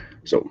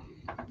 So,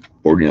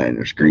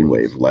 49ers, Green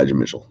Wave, Elijah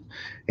Mitchell.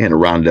 And a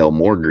Rondell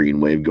Moore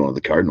Green Wave going to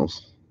the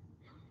Cardinals.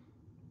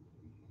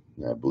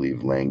 I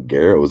believe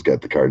Langaro's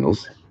got the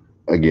Cardinals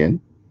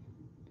again.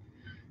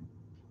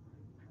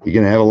 You're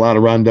going to have a lot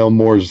of Rondell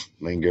Moores,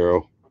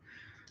 Langaro.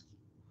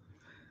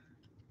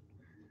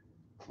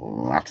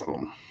 Lots of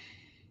them.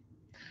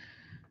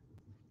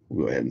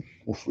 We'll go ahead.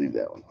 We'll sleeve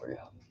that one for you.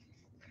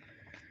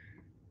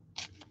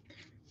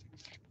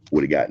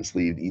 Would have gotten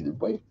sleeved either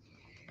way.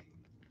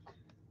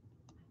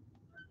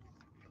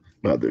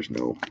 But there's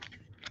no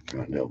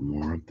Rondell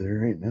Moore up there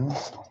right now,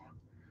 so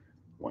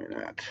why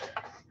not?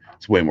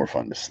 It's way more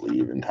fun to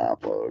sleeve and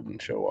top load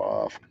and show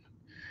off.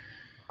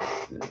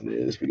 There it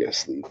is. We got to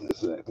sleeve this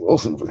Zach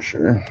Wilson for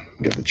sure.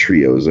 We got the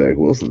trio Zach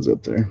Wilsons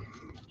up there.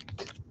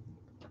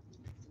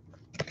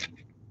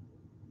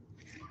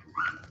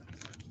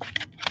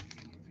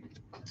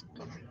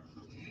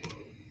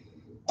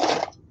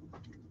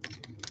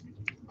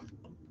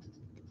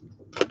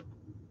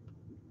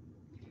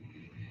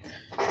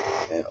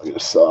 And I'll get a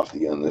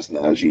softie on this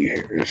Najee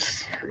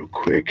Harris real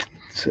quick.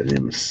 Set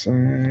him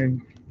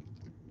aside.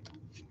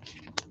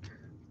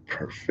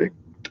 Perfect.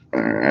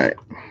 All right.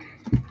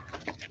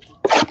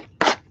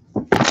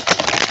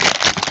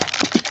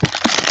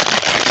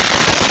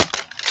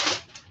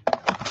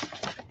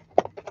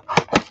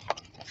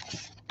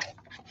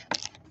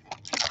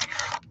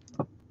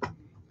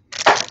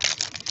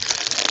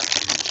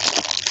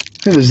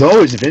 And as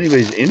always, if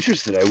anybody's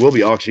interested, I will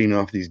be auctioning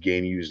off these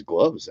game used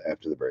gloves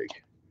after the break.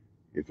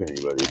 If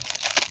anybody.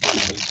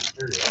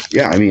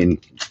 Yeah, I mean,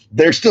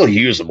 they're still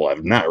usable.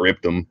 I've not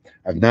ripped them.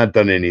 I've not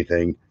done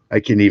anything. I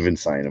can even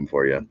sign them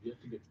for you. You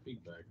have to get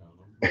feedback on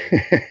them.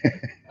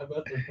 I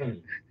bet they're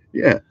funny.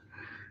 Yeah.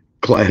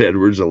 Clyde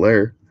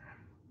Edwards-Helaire.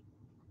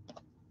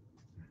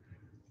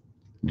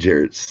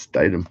 Jarrett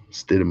Stidham.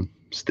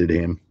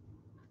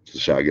 It's a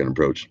shotgun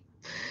approach.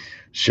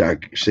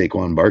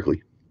 Saquon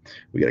Barkley.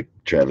 We got a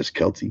Travis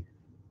Kelce,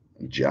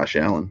 Josh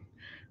Allen,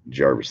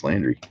 Jarvis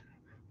Landry.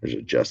 There's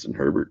a Justin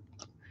Herbert.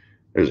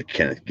 There's a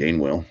Kenneth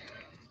Gainwell,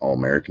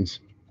 All-Americans.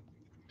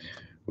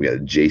 We got a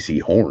J.C.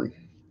 Horn.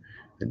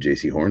 And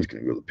J.C. Horn's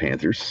going to go to the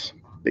Panthers.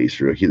 Base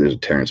rookie. There's a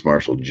Terrence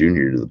Marshall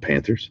Jr. to the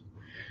Panthers.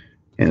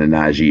 And a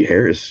Najee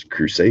Harris,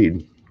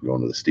 Crusade,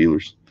 going to the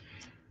Steelers.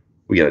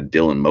 We got a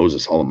Dylan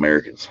Moses,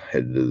 All-Americans,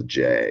 headed to the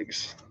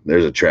Jags.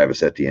 There's a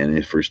Travis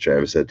Etienne, first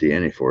Travis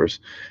Etienne for us.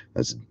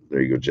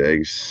 There you go,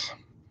 Jags.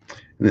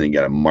 And then you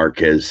got a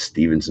Marquez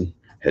Stevenson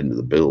heading to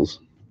the Bills.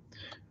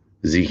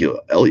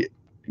 Ezekiel Elliott,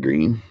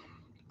 green.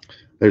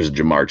 There's a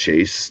Jamar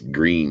Chase,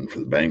 green for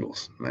the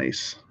Bengals.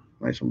 Nice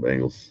one,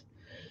 Bengals.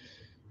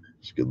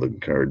 It's a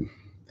good-looking card.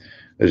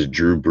 There's a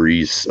Drew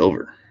Brees,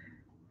 silver.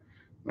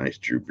 Nice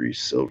Drew Brees,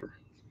 silver.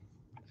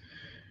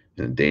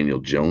 And a Daniel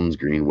Jones,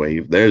 green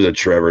wave. There's a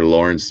Trevor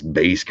Lawrence,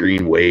 base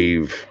green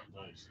wave.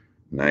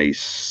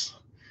 Nice.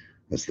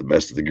 That's the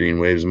best of the green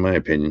waves, in my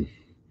opinion,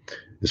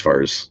 as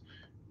far as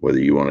whether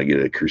you want to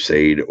get a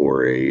Crusade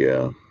or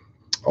a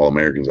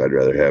All-Americans. I'd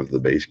rather have the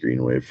base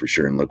green wave for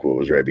sure. And look what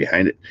was right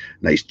behind it.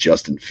 Nice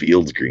Justin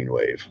Fields green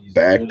wave.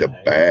 Back to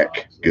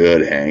back.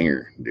 Good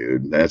hanger,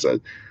 dude. That is a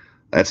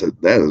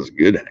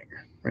good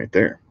hanger right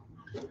there.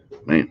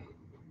 Man.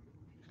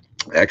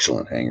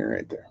 Excellent hanger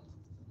right there.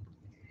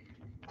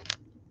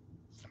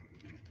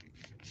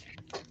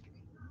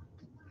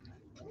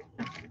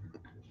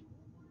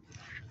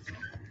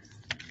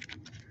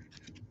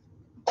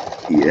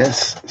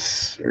 Yes,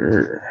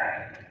 sir.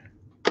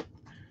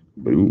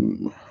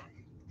 Boom.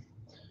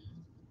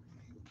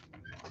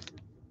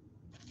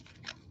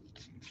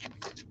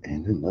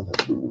 And another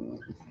boom.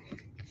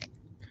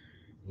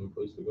 The only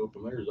place to go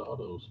from there is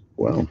autos.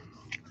 Well,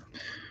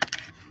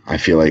 I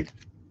feel like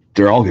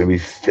they're all going to be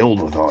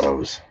filled with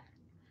autos.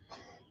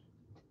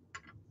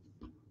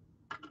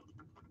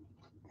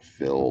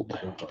 filled.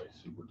 There's probably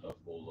super tough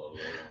bulls out of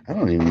there. I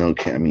don't even know.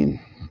 I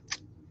mean,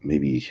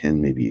 maybe you can,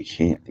 maybe you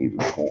can't even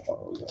pull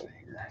those out of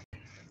here.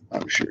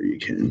 I'm sure you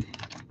can.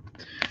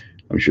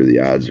 I'm sure the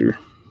odds are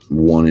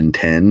 1 in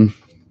 10.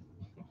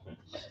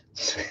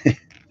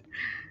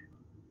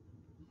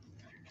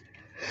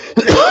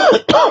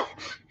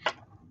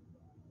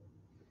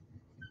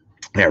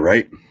 Yeah,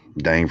 right.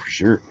 Dying for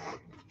sure.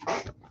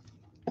 All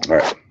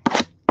right.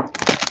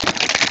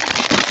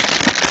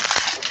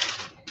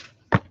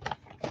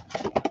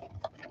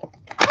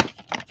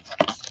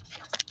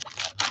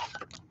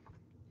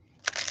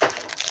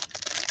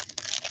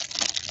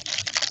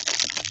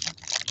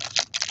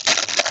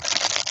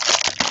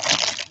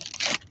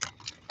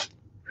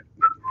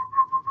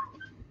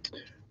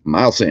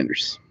 Miles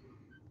Sanders.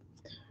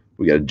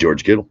 We got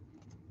George Kittle,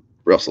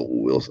 Russell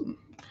Wilson,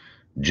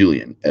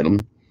 Julian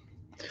Edelman.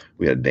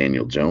 We got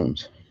Daniel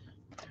Jones,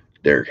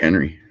 Derrick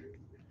Henry,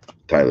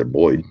 Tyler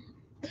Boyd.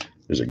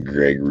 There's a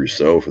Greg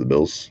Rousseau for the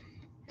Bills.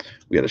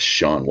 We got a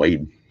Sean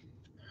Wade,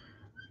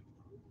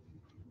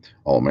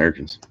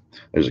 All-Americans.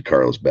 There's a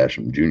Carlos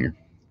Basham Jr.,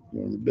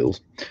 one of the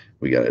Bills.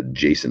 We got a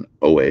Jason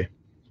Owe.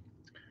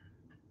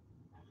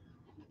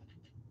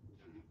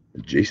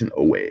 Jason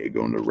Owe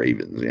going to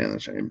Ravens. Yeah,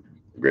 that's right.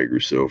 Greg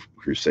Rousseau,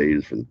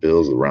 Crusaders for the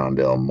Bills. The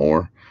Rondell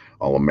Moore,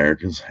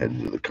 All-Americans,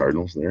 headed to the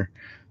Cardinals there.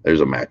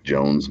 There's a Mac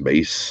Jones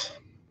base.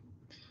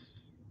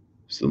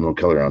 Still no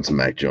color on some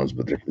Mac Jones,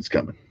 but it's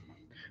coming.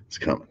 It's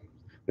coming.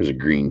 There's a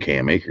green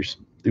Cam Akers.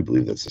 I do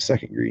believe that's the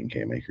second green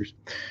Cam Akers.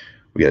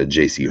 We got a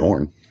J.C.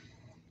 Horn.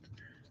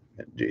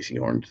 J.C.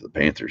 Horn to the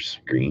Panthers,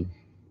 green.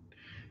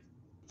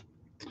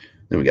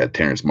 Then we got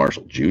Terrence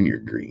Marshall Jr.,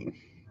 green.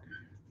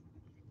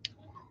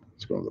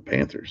 Let's go to the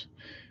Panthers.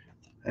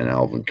 And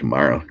Alvin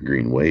Kamara,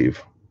 green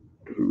wave.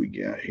 Who we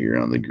got here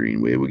on the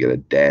green wave? We got a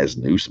Daz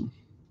Newsome.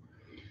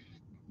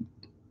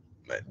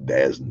 That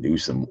Daz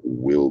Newsome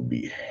will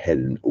be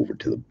heading over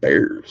to the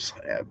Bears.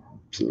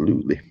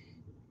 Absolutely.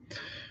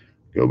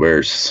 Go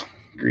Bears.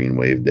 Green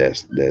wave,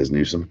 Daz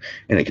Newsome.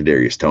 And a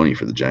Kadarius Toney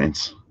for the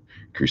Giants.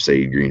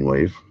 Crusade green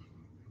wave.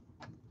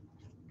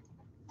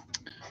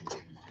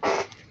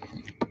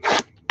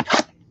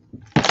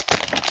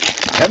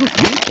 Haven't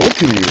really pulled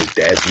too many of those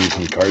Daz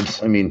Newsome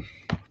cards. I mean,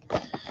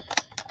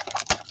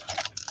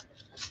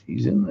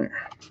 he's in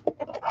there.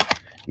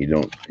 You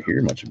don't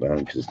hear much about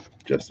him because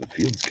Justin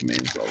Fields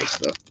commands all this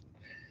stuff.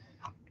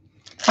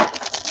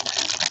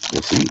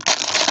 We'll see.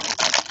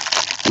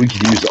 We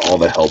could use all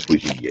the help we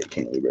can get,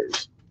 can't we,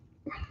 Bears?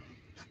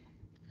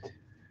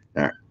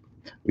 All right.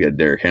 We got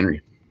Derrick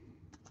Henry.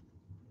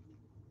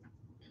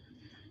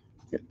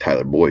 We got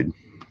Tyler Boyd.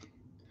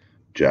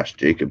 Josh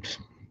Jacobs.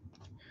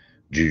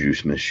 Juju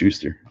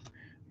Smith-Schuster.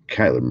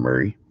 Kyler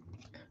Murray.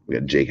 We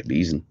got Jacob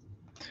Eason.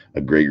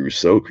 A Greg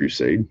Rousseau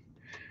Crusade.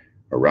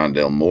 A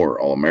Rondell Moore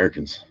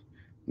All-Americans.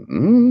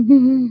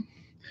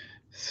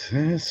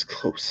 It's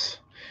close.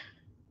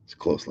 It's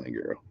close,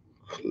 Langaro.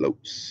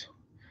 Close.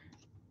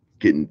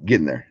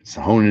 Getting there. It's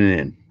honing it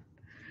in.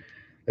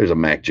 There's a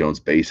Mac Jones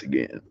base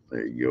again.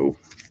 There you go.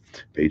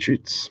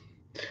 Patriots.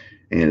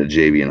 And a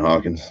Javian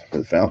Hawkins for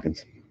the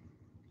Falcons.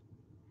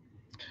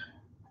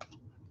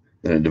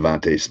 Then a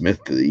Devontae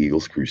Smith to the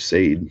Eagles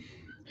Crusade.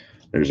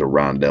 There's a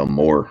Rondell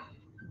Moore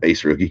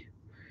base rookie.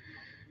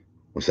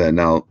 What's that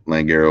now,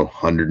 Langaro?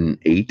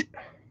 108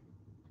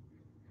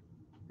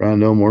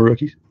 Rondell Moore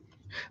rookies.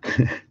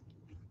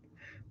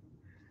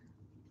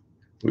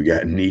 We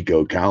got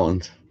Nico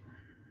Collins.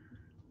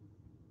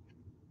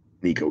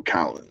 Nico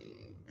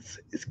Collins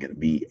is going to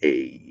be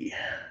a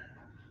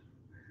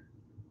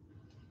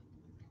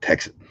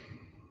Texan.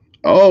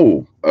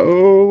 Oh,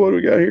 what do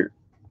we got here?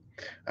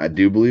 I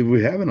do believe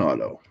we have an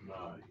auto.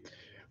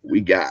 We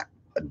got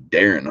a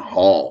Darren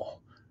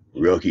Hall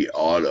rookie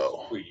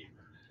auto.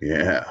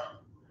 Yeah.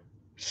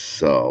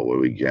 So what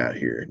do we got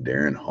here?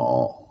 Darren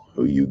Hall.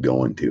 Who you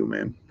going to,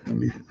 man?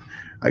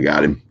 I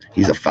got him.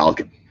 He's a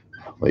Falcon,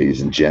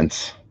 ladies and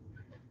gents.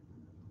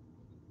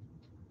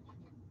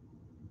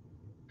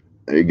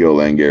 There you go,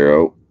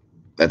 Langaro.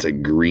 That's a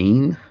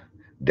green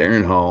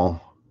Darren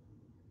Hall.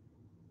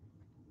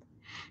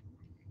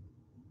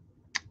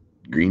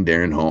 Green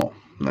Darren Hall.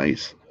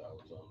 Nice.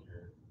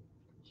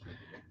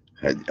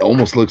 It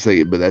almost looks like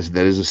it, but that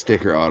is a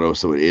sticker auto,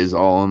 so it is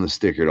all on the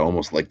sticker. It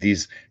almost like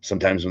these,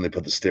 sometimes when they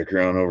put the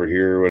sticker on over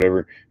here or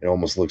whatever, it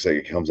almost looks like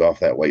it comes off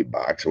that white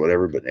box or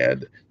whatever, but yeah,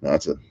 no,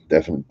 it's a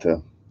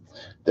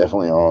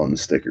definitely all on the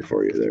sticker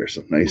for you there.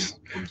 So nice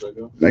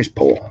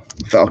pull.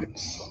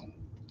 Falcons.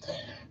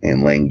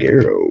 And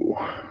Langaro,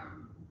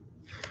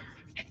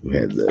 who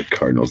had the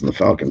Cardinals and the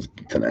Falcons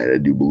tonight, I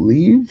do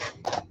believe.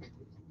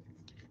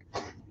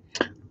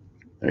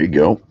 There you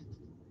go.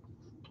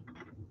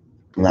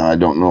 Now, I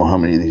don't know how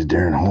many of these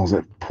Darren Halls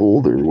I've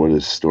pulled or what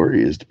his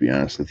story is, to be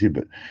honest with you,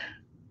 but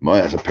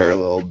that's a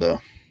paralleled.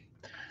 Let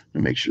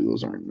me make sure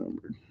those aren't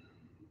numbered.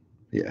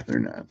 Yeah, they're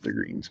not. They're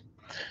greens.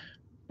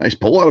 Nice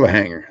pull out of a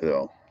hanger,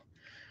 though.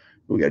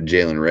 We got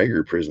Jalen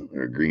Reagor, PRIZM,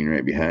 or green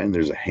right behind.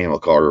 There's a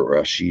Hamilcar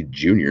Rashid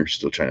Jr.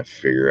 Still trying to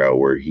figure out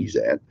where he's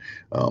at.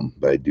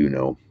 But I do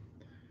know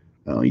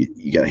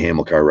You got a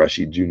Hamilcar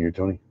Rashid Jr.,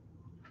 Tony?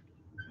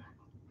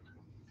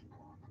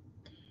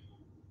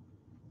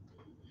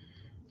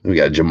 We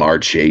got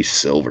Jamar Chase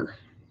Silver.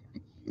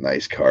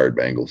 Nice card,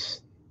 Bengals.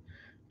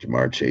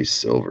 Jamar Chase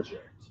Silver.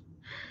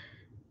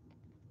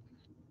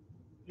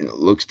 And it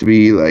looks to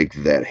be like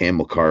that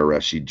Hamilcar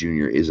Rashid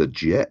Jr. is a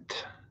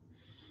Jet.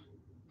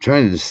 I'm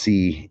trying to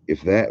see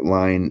if that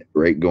line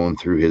right going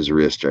through his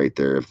wrist right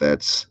there, if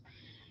that's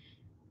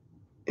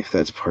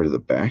part of the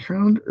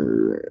background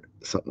or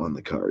something on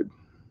the card.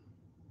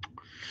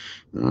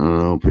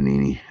 Oh,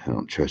 Panini. I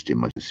don't trust you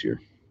much this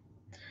year.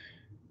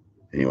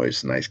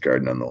 Anyways, nice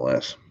card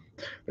nonetheless.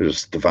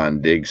 There's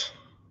Stephon Diggs.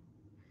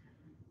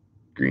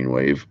 Green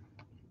Wave.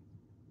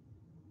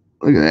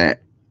 Look at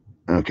that.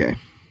 Okay.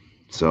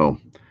 So,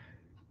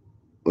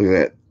 look at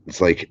that.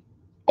 It's like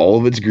all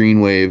of it's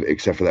Green Wave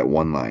except for that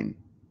one line.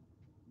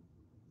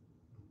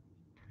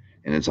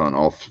 And it's on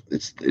all.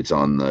 It's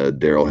on the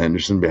Darrell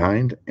Henderson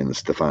behind and the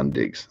Stephon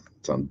Diggs.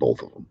 It's on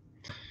both of them.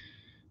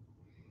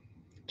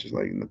 Just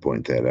like to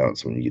point that out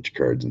so when you get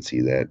your cards and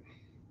see that.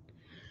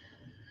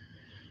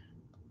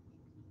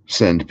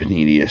 Send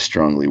Panini a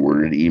strongly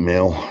worded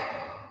email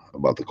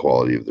about the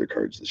quality of their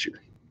cards this year.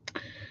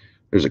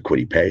 There's a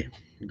Quiddy Pay,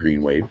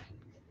 Green Wave.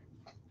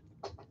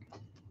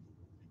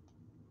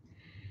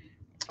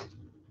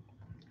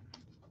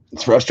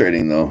 It's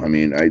frustrating though. I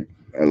mean, I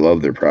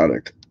love their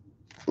product.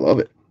 Love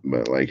it.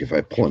 But like if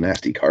I pull a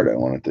nasty card, I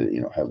want it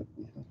to, have it.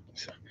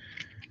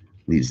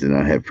 Needs to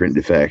not have print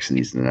defects,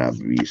 needs to not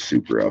be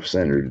super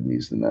off-centered,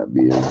 needs to not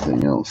be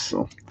everything else.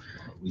 So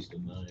at least a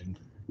 9.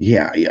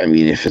 Yeah, I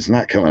mean, if it's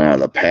not coming out of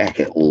the pack,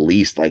 at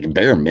least like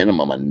bare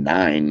minimum a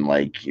 9.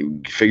 Like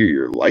you figure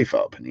your life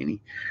out,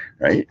 Panini,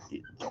 right?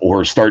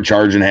 Or start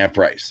charging half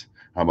price.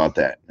 How about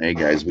that? Hey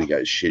guys, we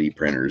got shitty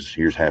printers.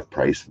 Here's half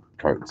price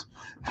cards.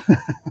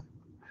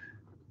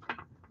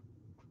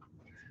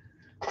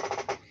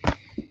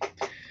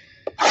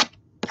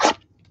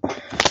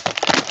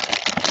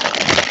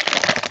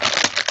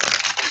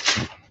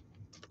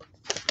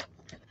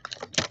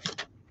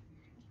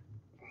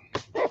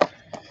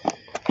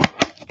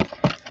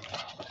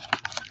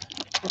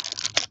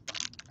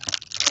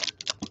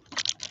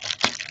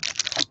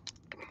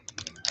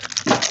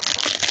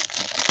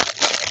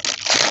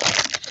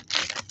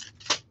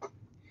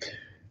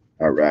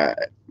 All right.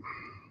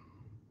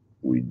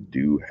 We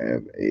do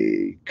have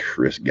a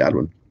Chris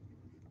Godwin.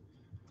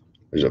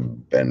 There's a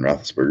Ben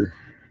Roethlisberger,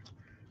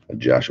 a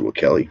Joshua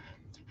Kelly.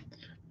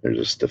 There's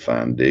a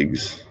Stephon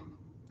Diggs.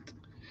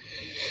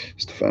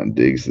 Stephon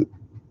Diggs that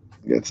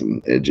got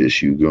some edge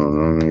issue going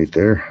on right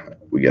there.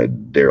 We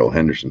got Darrell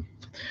Henderson,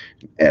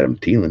 Adam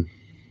Thielen.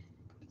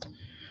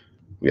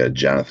 We got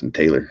Jonathan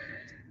Taylor.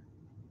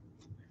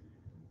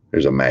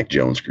 There's a Mac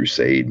Jones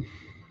Crusade.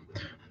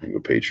 Go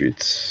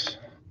Patriots.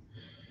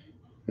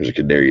 There's a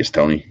Kadarius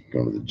Toney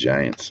going to the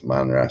Giants.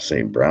 Monroe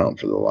St. Brown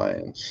for the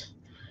Lions.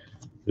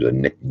 There's a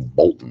Nick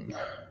Bolton.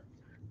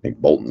 Nick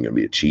Bolton going to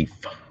be a Chief.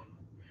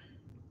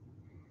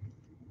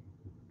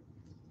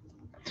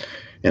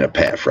 And a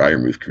Pat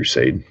Freiermuth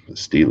Crusade for the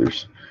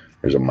Steelers.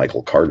 There's a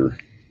Michael Carter.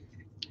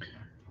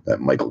 That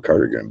Michael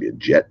Carter going to be a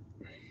Jet.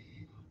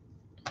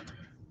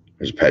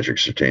 There's a Patrick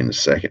Surtain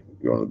II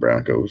going to the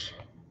Broncos.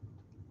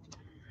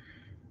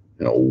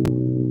 And a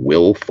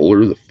Will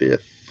Fuller the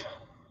Fifth.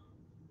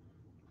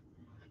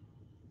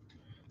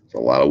 It's a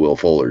lot of Will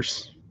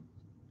Fullers.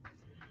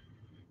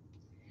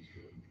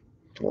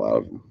 It's a lot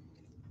of them.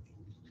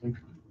 You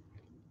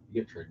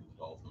get traded with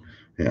Dolphins.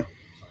 Yeah.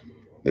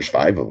 There's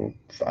 5 of them.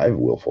 5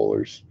 Will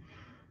Fullers.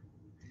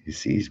 You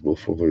see, he's Will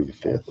Fuller the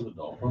Fifth.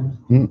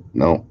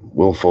 No,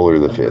 Will Fuller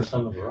the Fifth.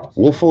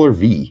 Will Fuller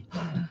V.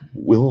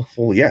 Will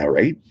Fuller, yeah,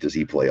 right? Does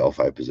he play all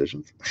 5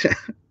 positions?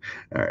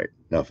 All right,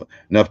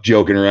 enough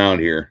joking around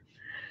here.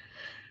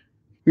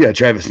 We got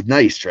Travis,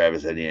 nice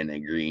Travis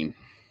Etienne green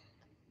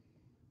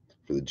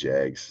for the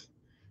Jags.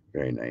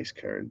 Very nice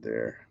card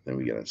there. Then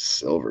we got a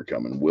silver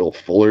coming. Will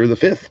Fuller the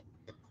Fifth.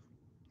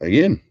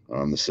 Again,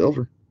 on the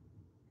silver.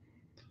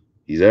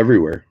 He's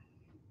everywhere.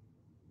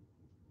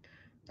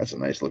 That's a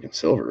nice looking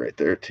silver right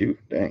there, too.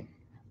 Dang.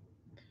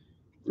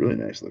 Really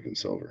nice looking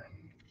silver.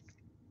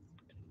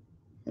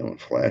 That one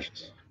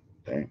flashes.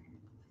 Dang.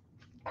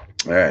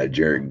 All right,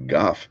 Jared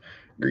Goff,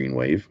 Green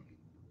Wave.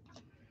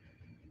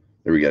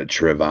 There we got a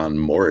Trevon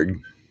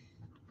Moehrig.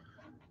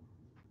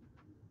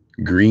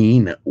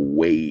 Green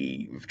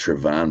Wave.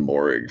 Trevon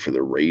Moehrig for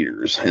the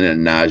Raiders. And a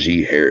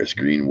Najee Harris,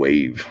 Green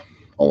Wave.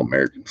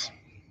 All-Americans.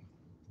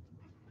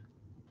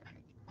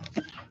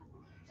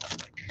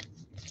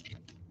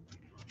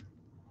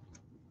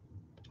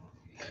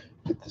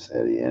 Get this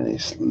out of here.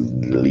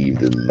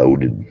 Leave it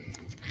loaded.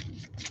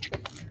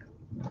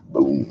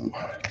 Boom.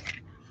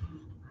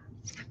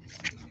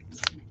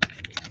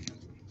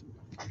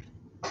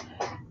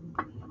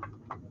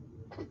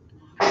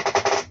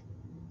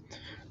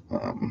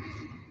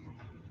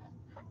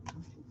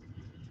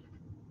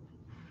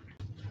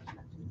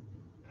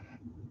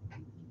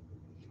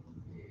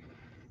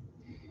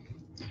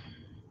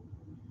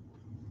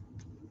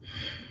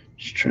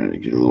 Just trying to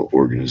get a little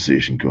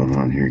organization going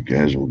on here,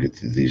 guys. We'll get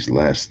through these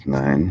last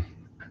 9,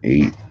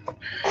 8.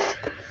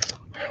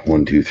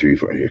 1, 2, 3,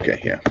 4.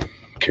 Okay, yeah.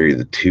 Carry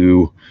the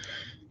 2.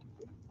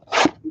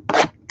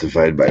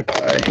 Divide by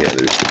pi. Yeah,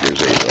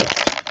 there's 8 left.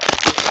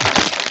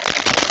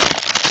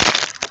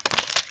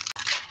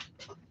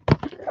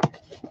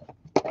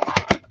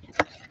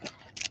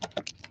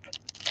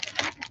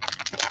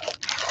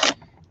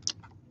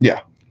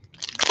 Yeah.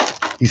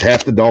 He's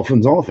half the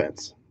Dolphins'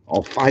 offense.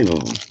 All 5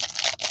 of them.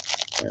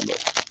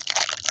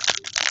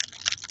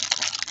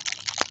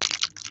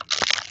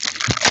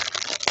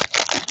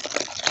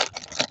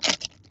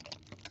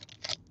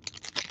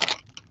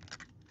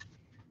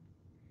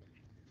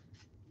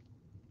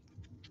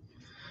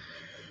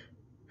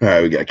 All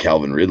right, we got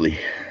Calvin Ridley.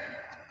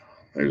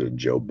 There's a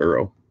Joe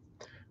Burrow,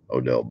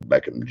 Odell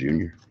Beckham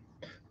Jr.,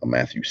 a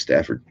Matthew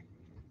Stafford.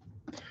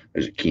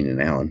 There's a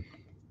Keenan Allen.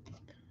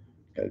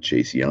 Got a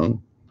Chase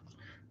Young,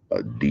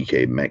 a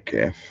DK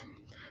Metcalf.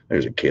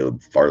 There's a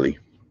Caleb Farley,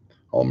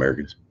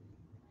 All-Americans.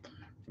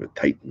 The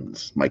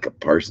Titans, Micah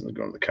Parsons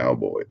going to the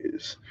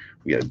Cowboys.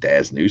 We got a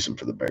Daz Newsome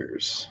for the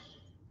Bears.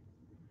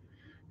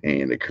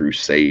 And a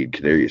Crusade,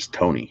 Kadarius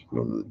Toney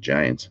going to the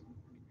Giants.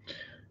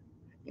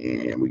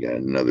 And we got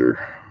another.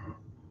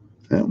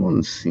 That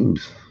one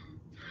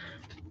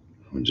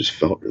just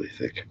felt really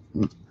thick.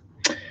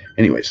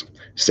 Anyways,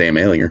 Sam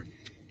Ehlinger.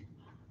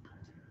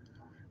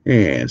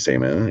 And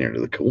Sam Ehlinger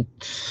to the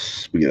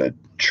Colts. We got a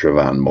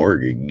Trevon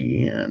Morg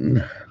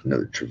again.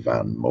 Another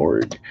Trevon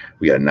Morg.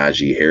 We got a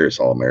Najee Harris,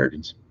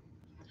 All-Americans.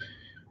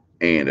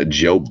 And a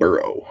Joe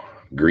Burrow,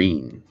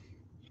 green.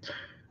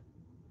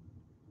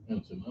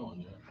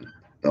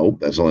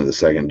 Nope, that's only the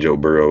second Joe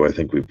Burrow I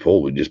think we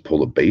pulled. We just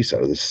pulled a base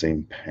out of the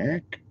same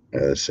pack,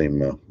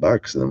 same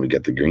box, and then we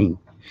got the green.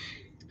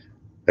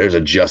 There's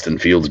a Justin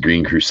Fields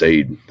green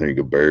Crusade. There you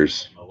go,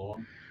 Bears.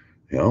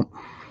 Yep.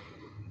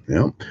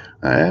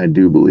 I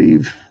do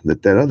believe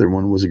that other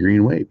one was a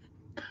green wave.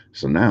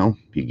 So now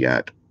you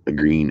got a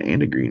green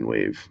and a green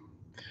wave.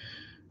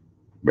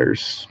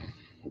 Bears.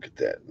 Look at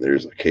that.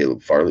 There's a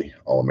Caleb Farley,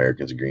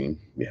 All-Americans green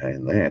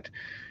behind that.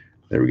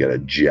 There we got a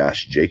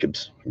Josh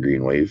Jacobs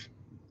green wave.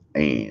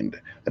 And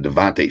a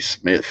Devontae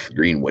Smith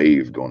green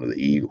wave going to the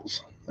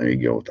Eagles. There you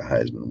go with the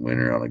Heisman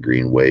winner on a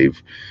green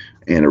wave.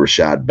 And a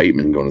Rashad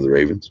Bateman going to the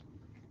Ravens.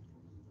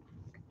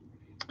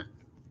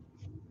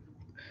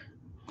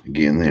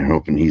 Again, they're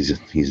hoping he's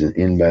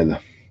in by the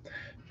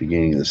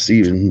beginning of the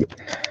season. But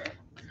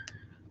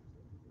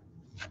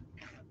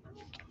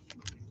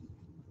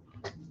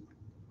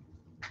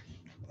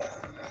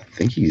I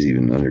think he's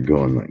even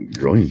undergoing like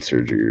groin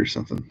surgery or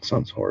something.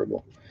 Sounds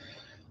horrible.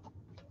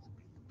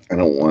 I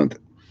don't want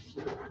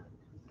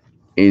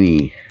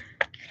any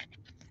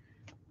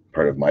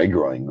part of my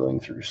groin going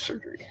through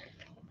surgery.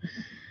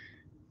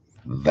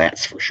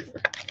 That's for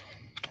sure.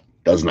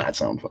 Does not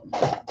sound fun.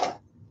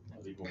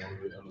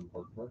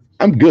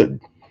 I'm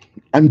good.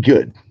 I'm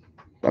good,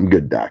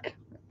 Doc.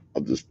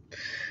 I'll just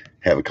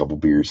have a couple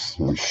beers.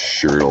 I'm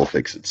sure it'll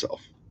fix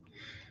itself.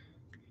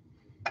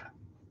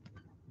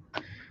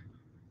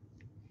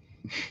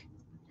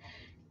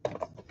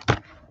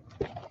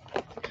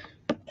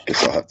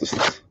 Guess I'll have to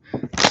stop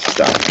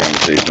the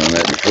conversation on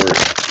that before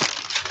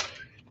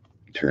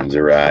it turns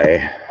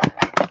awry.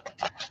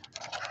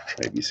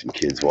 Maybe some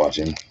kids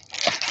watching.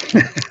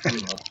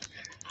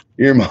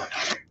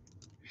 Earmuffs.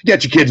 You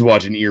got your kids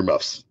watching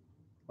earmuffs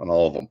on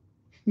all of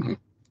them.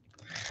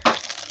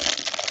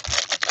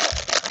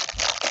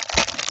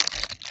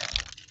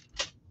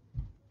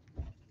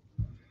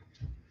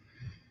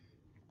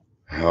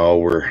 Oh,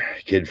 we're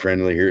kid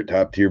friendly here at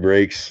Top Tier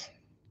Breaks.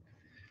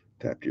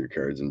 Top Tier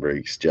Cards and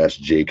Breaks. Josh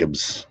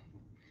Jacobs.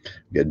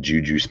 We got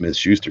Juju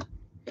Smith-Schuster.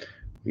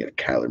 We got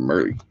Kyler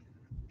Murray.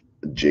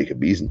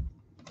 Jacob Eason.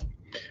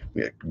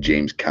 We got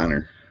James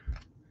Conner.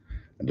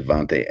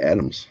 Devontae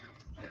Adams.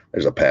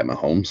 There's a Pat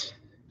Mahomes.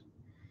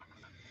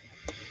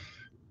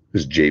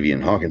 There's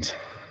Javian Hawkins.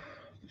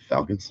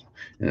 Falcons.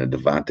 And a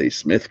Devontae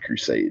Smith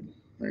Crusade.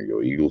 There you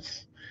go,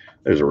 Eagles.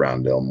 There's a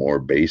Rondell Moore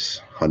base.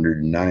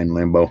 109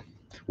 Lambeau.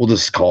 We'll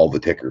just call the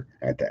ticker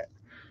at that.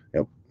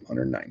 Yep,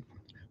 109.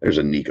 There's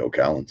a Nico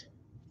Collins.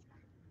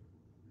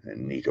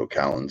 And Nico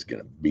Collins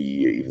going to be,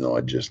 even though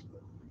I just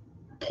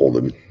pulled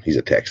him, he's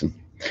a Texan.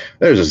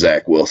 There's a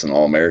Zach Wilson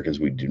All-Americans.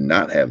 We do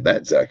not have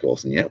that Zach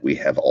Wilson yet. We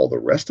have all the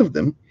rest of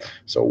them.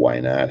 So why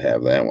not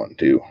have that one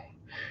too?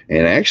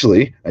 And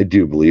actually, I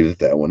do believe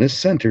that one is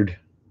centered.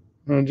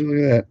 Oh, just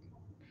look at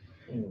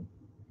that.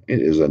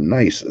 It is a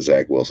nice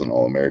Zach Wilson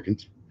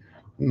All-Americans.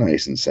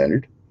 Nice and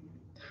centered.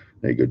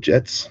 There you go,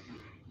 Jets.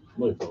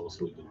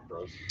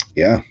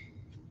 Yeah.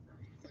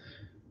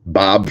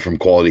 Bob from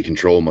Quality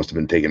Control must have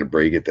been taking a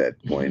break at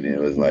that point. It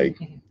was like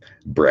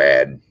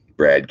Brad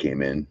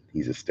came in.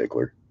 He's a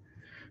stickler.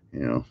 You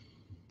know,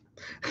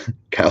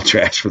 Kyle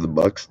Trask for the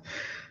Bucks.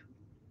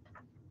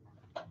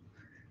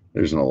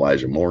 There's an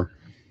Elijah Moore.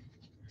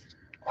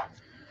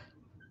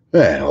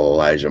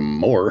 Elijah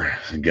Moore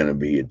is going to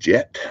be a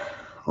Jet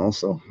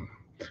also.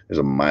 There's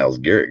a Myles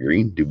Garrett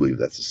green. Do believe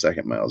that's the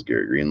second Myles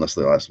Garrett green, unless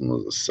the last one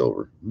was a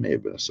silver. May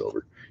have been a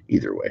silver.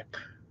 Either way.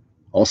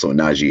 Also a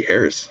Najee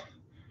Harris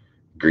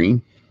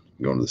green,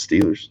 going to the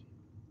Steelers.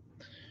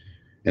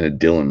 And a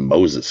Dylan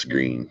Moses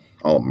green,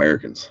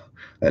 All-Americans.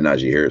 That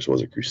Najee Harris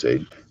was a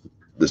Crusade.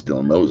 This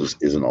Dylan Moses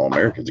is an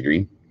All-Americans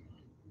green.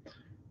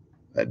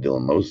 That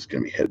Dylan Moses is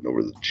going to be heading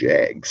over to the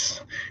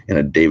Jags. And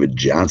a David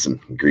Johnson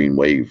green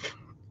wave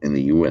in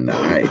the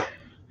UNI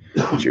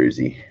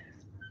jersey.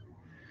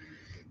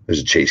 There's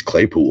a Chase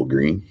Claypool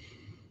green.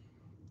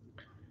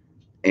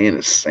 And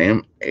a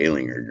Sam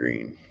Ehlinger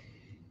green.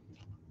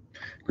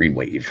 Green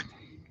wave.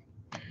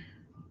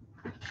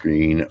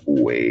 Green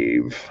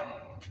wave.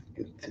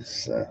 Get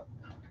this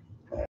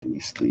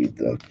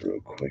sleeved up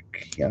real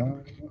quick. Yeah.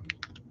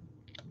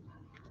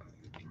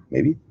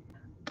 Maybe.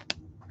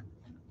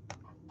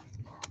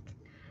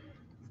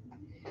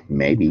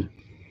 Maybe.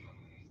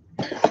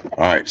 All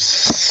right.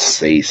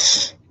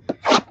 Sace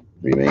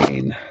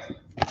remain.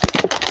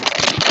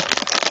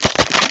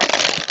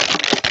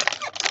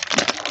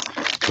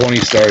 20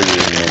 started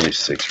and only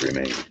 6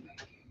 remain.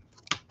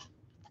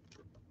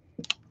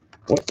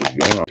 What is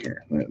going on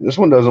here? This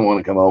one doesn't want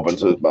to come open,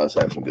 so it must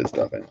have some good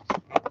stuff in it.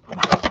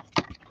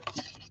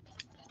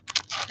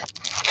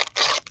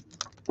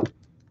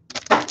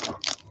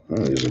 Oh,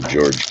 there's a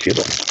George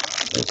Kittle.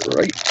 That's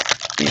right.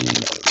 In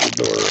the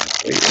door.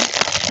 Wait.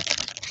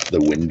 The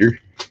winder.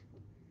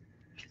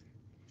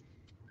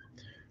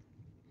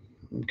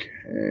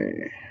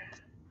 Okay.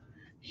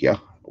 Yeah,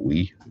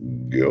 we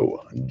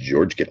go.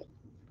 George Kittle.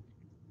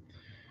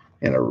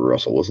 And a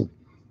Russell Wilson.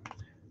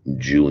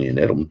 Julian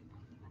Edelman.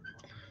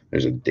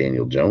 There's a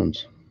Daniel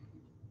Jones.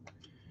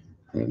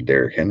 And a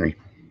Derrick Henry.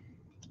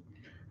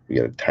 We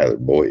got a Tyler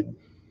Boyd.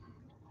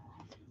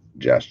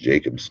 Josh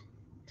Jacobs.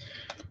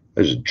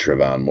 There's a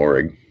Trevon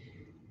Moehrig.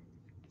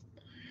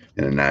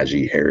 And a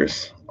Najee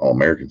Harris.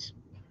 All-Americans.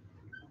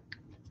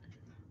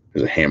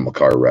 There's a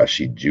Hamilcar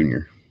Rashid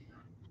Jr.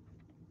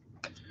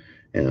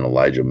 And an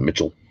Elijah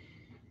Mitchell.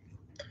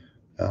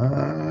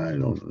 I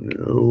don't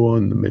know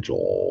on the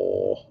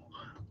Mitchell.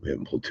 We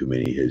haven't pulled too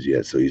many of his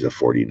yet, so he's a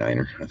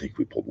 49er. I think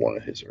we pulled one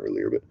of his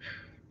earlier, but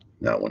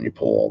not one you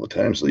pull all the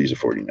time, so he's a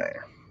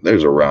 49er.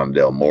 There's a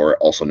Rondell Moore,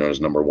 also known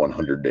as number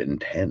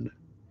 110.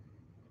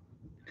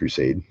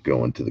 Crusade,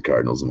 going to the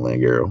Cardinals and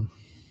Langaro.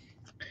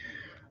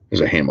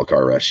 There's a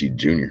Hamilcar Rashid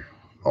Jr.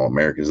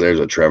 All-Americans. There's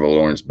a Trevor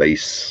Lawrence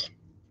base.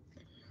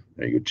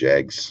 There you go,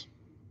 Jags.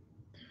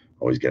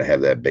 Always got to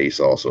have that base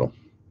also.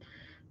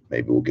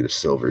 Maybe we'll get a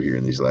silver here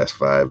in these last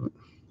 5.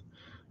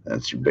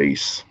 That's your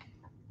base.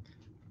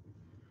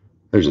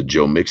 There's a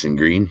Joe Mixon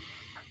green.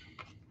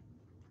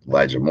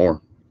 Elijah Moore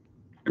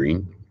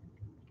green.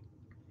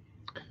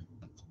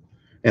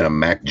 And a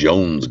Mac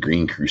Jones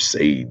green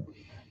Crusade.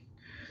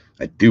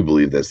 I do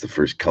believe that's the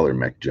first color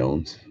Mac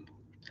Jones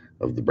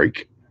of the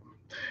break.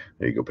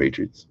 There you go,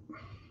 Patriots.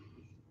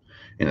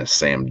 And a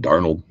Sam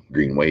Darnold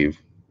green wave.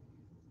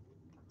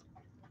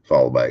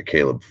 Followed by a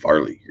Caleb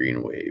Farley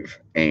green wave.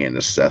 And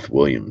a Seth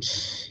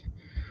Williams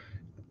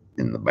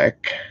in the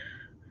back.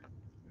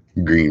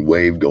 Green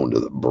wave going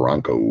to the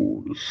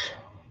Broncos.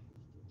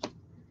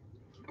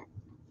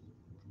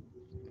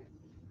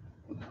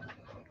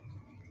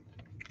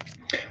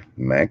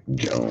 Mac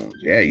Jones.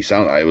 Yeah, he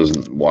sounded. I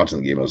wasn't watching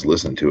the game. I was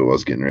listening to it. I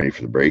was getting ready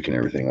for the break and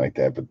everything like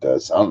that. But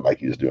it sounded like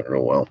he was doing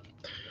real well.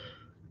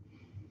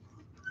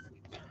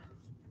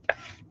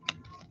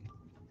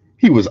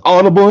 He was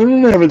audible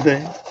and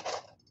everything.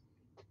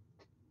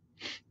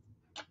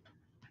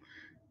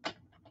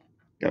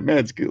 Got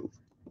mad skills.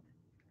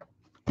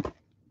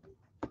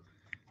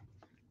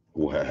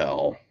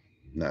 Well,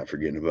 not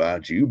forgetting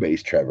about you,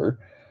 Base Trevor.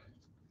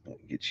 I'll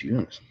get you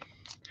a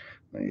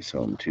nice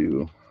home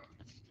too.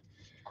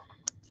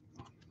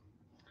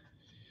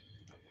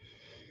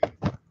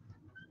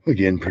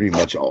 Again, pretty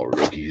much all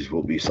rookies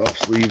will be soft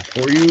sleeved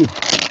for you.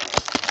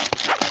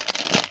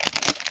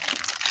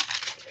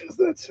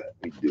 That's how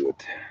we do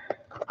it.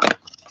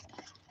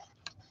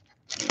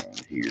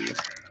 Here.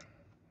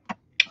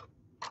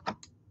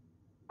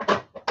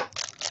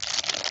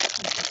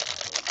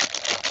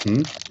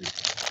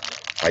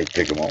 I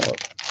pick them all up.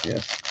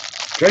 Yes.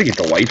 Try to get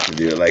the wife to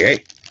do it. Like,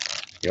 hey,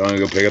 you want to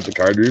go pick up the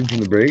card room from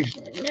the break?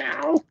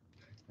 No.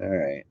 All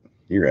right.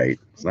 You're right.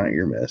 It's not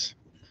your mess.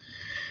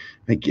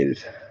 I get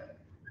it.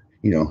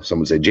 You know,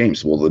 someone say,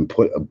 James, well, then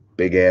put a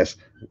big ass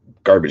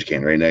garbage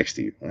can right next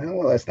to you.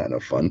 Well, that's not no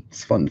fun.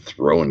 It's fun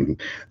throwing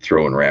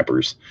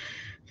wrappers,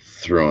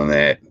 throwing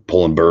that,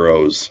 pulling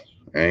burrows,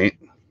 right?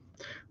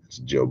 It's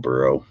Joe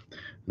Burrow,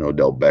 an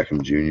Odell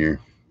Beckham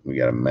Jr. We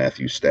got a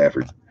Matthew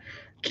Stafford,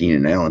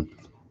 Keenan Allen.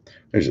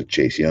 There's a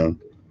Chase Young,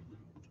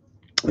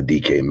 a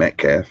DK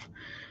Metcalf.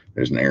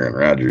 There's an Aaron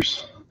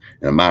Rodgers,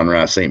 and a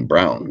Amon-Ra St.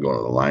 Brown going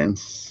to the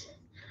Lions.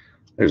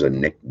 There's a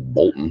Nick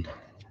Bolton.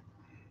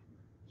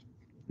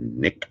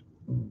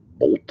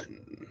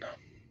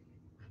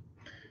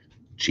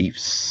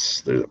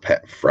 Chiefs. There's a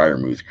Pat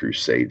Freiermuth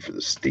Crusade for the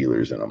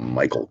Steelers and a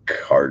Michael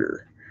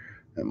Carter.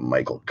 And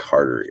Michael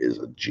Carter is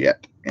a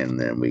Jet. And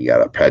then we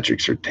got a Patrick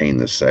Surtain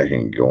the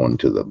second going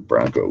to the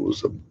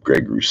Broncos. A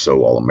Greg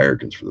Rousseau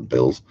All-Americans for the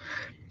Bills.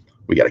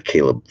 We got a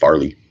Caleb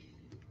Farley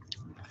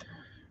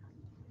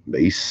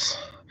base.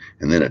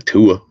 And then a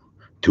Tua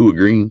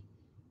Green.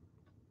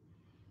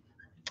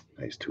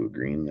 Nice Tua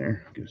Green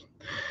there.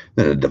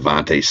 Then a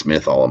Devontae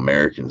Smith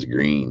All-Americans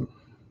green.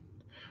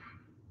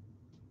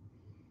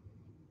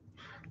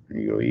 There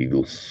you go,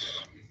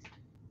 Eagles.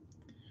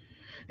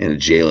 And a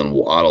Jalen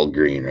Waddle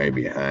green right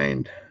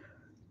behind.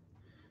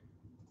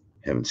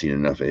 Haven't seen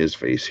enough of his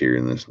face here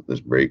in this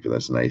break, but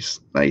that's nice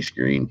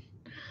green.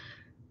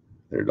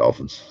 They're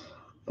Dolphins.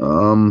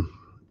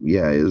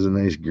 Yeah, it is a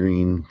nice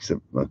green.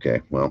 Except,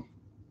 okay, well,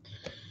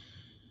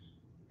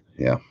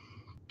 yeah,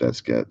 that's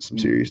got some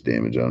serious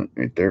damage on it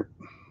right there.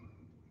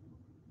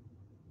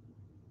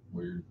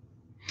 Weird.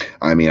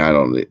 I mean, I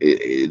don't.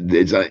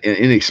 It's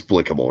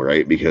inexplicable,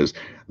 right? Because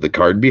the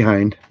card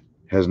behind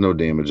has no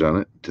damage on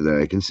it, to that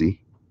I can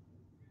see.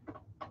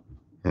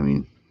 I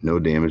mean, no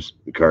damage.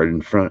 The card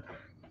in front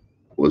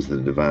was the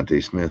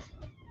Devontae Smith,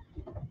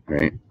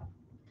 right?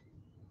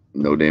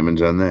 No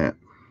damage on that.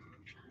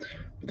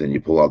 But then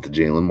you pull out the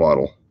Jalen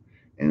Waddle,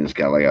 and it's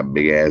got like a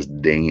big ass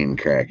dinging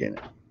crack in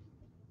it.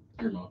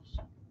 Earmuffs.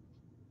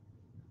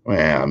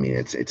 Well, I mean,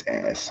 it's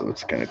ass, so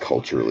it's kind of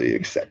culturally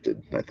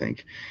accepted, I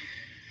think.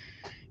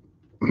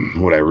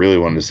 What I really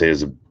wanted to say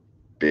is a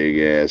big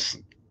ass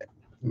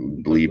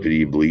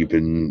bleeping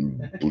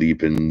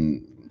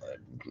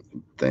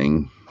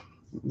thing.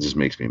 It just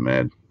makes me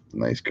mad.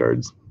 Nice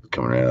cards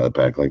coming right out of the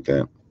pack like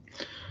that.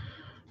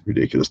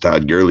 Ridiculous.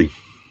 Todd Gurley,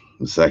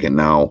 the second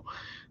now.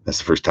 That's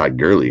the first Todd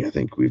Gurley I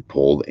think we've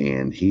pulled,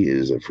 and he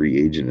is a free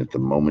agent at the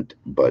moment,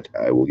 but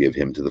I will give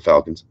him to the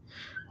Falcons.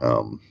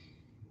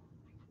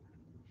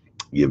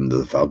 Give him to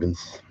the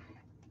Falcons,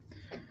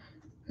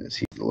 as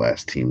he's the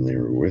last team they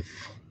were with.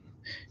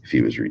 If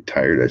he was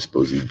retired, I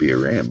suppose he'd be a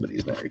Ram, but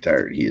he's not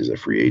retired. He is a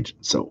free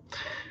agent. So,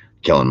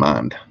 Kellen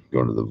Mond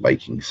going to the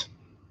Vikings.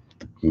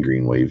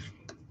 Green Wave.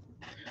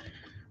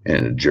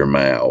 And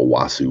Jeremiah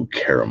Owasu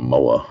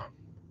Karamoa.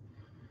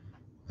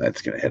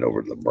 That's going to head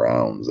over to the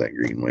Browns, that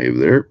Green Wave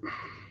there.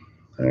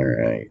 All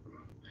right.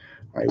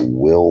 I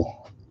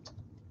will.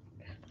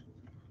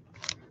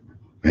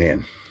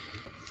 Man,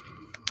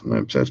 I'm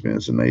obsessed, man.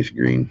 It's a nice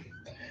green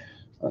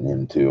on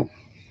him, too.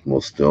 We'll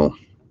still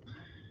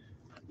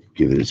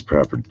give it its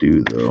proper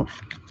due, though.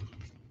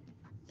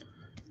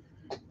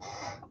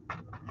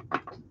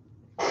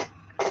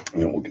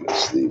 And we'll get a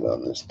sleeve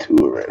on this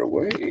Tua right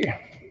away.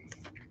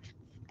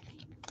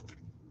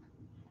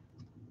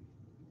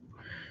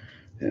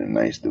 And a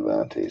nice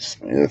Devontae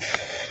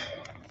Smith.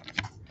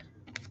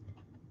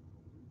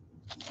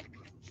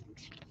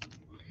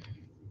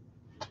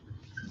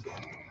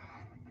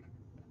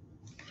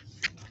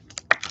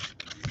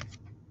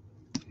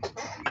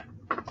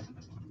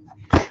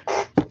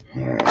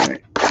 All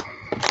right.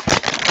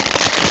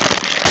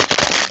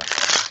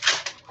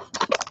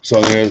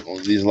 So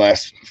these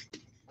last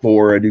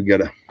four, I do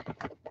gotta.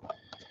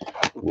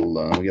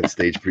 We got the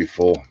stage pretty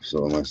full,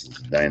 so unless it's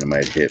a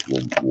dynamite hit,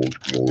 we'll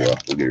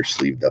get her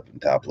sleeved up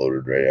and top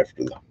loaded right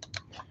after the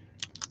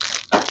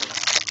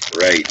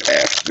break.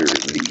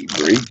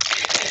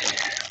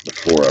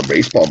 Before a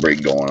baseball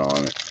break going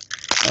on,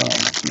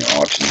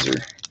 auctions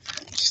are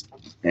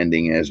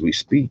ending as we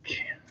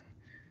speak.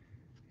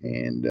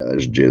 And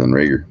there's Jalen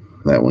Reagor.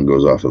 That one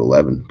goes off at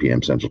 11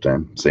 p.m. Central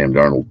Time. Sam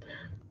Darnold,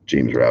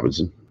 James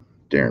Robinson,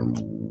 Darren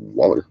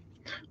Waller,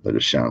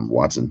 Deshaun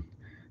Watson.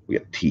 We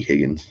got T.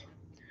 Higgins,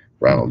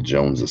 Ronald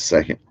Jones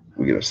II.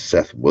 We got a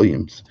Seth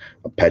Williams,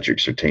 a Patrick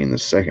Surtain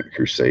II,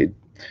 Crusade.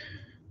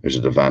 There's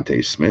a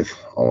Devontae Smith,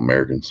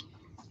 All-Americans.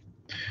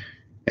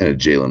 And a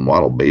Jalen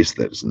Waddle base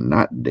that's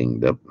not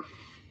dinged up.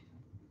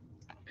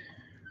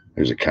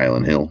 There's a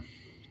Kylan Hill.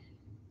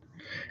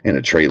 And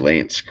a Trey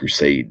Lance,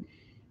 Crusade.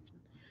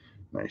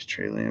 Nice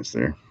Trey Lance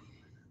there.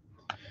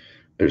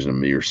 There's an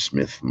Amir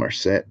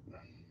Smith-Marset.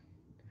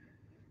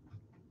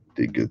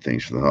 Did good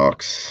things for the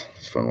Hawks.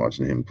 It's fun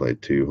watching him play,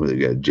 too. They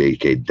got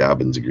J.K.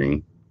 Dobbins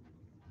green.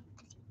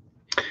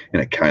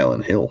 And a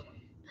Kylan Hill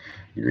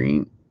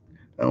green.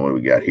 Now, what do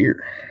we got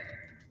here?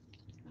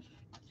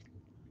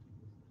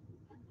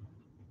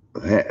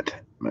 That,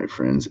 my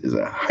friends, is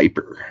a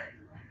hyper.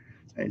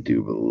 I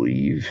do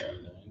believe.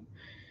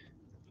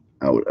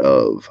 Out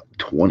of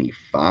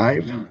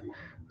 25,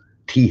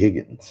 T.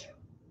 Higgins.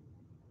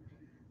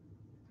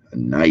 A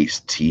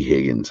nice T.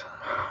 Higgins.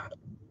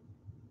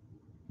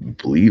 I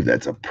believe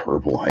that's a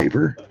purple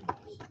hyper.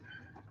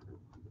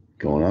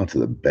 Going out to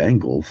the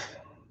Bengals.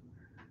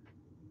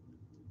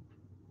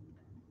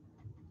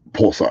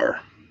 Pulsar.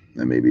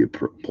 That may be a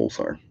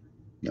Pulsar,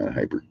 not a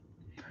hyper.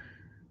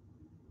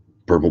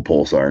 Purple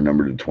Pulsar,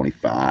 numbered to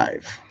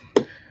 25.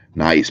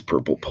 Nice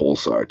purple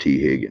Pulsar, T.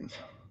 Higgins.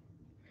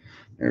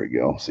 There we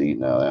go. See,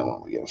 now that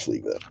one we got to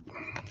sleeve up.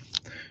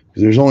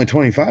 Because there's only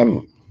 25 of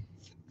them.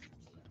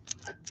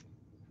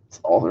 That's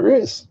all there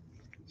is.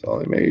 That's all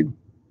they made.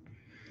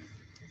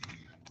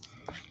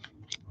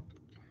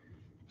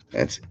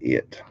 That's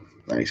it.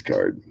 Nice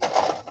card.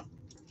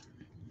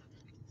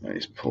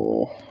 Nice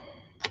pull.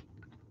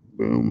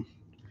 Boom.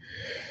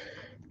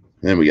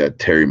 Then we got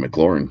Terry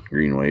McLaurin,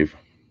 green wave.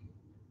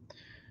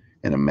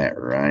 And a Matt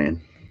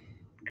Ryan,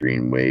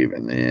 green wave.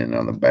 And then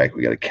on the back,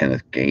 we got a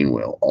Kenneth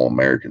Gainwell,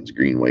 All-Americans,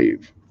 green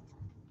wave.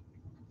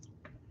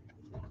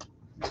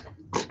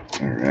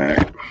 All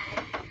right.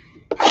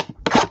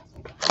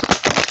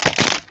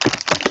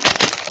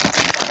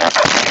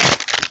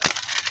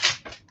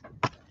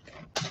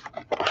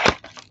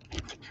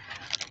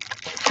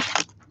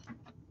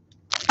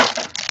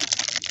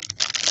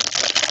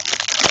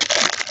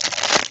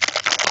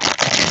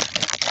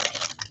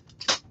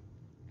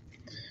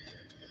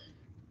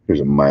 There's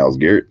a Myles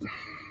Garrett,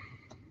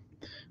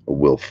 a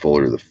Will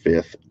Fuller the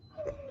fifth.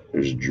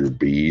 There's Drew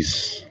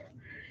Brees,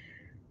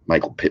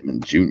 Michael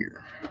Pittman Jr.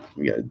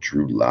 We got a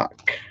Drew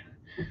Lock,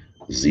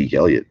 Zeke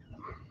Elliott.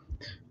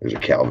 There's a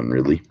Calvin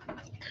Ridley.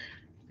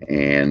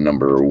 And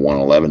number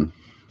 111,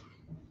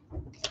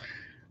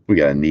 we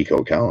got a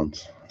Nico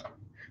Collins.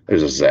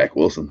 There's a Zach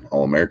Wilson,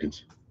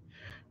 All-Americans.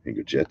 There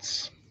you go,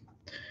 Jets.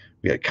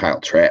 We got Kyle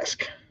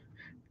Trask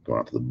going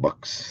out to the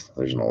Bucks.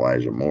 There's an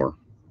Elijah Moore.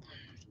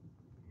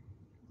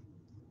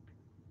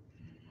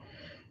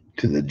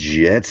 To the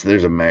Jets,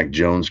 there's a Mac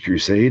Jones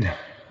Crusade. There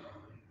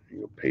you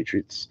go,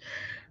 Patriots.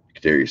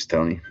 Kadarius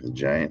Toney, the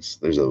Giants.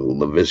 There's a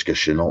Laviska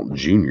Shenault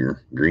Jr.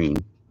 green.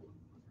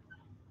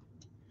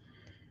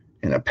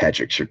 And a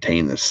Patrick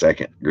Surtain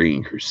II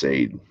green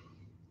Crusade.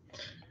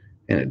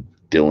 And a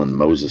Dylan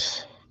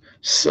Moses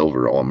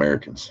silver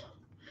All-Americans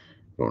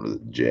going to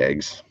the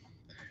Jags.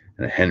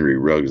 And a Henry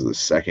Ruggs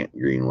II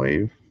green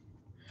wave.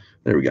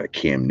 There we got a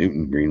Cam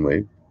Newton green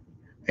wave.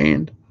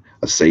 And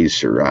a Sage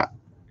Surratt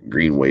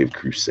green wave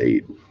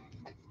Crusade.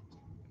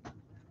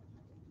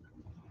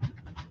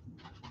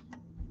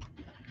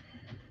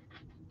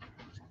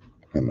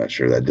 I'm not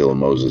sure that Dylan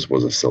Moses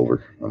was a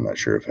silver. I'm not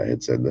sure if I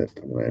had said that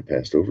when I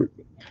passed over it.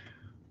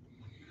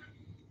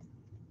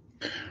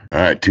 All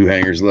right, 2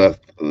 hangers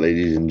left,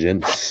 ladies and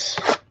gents.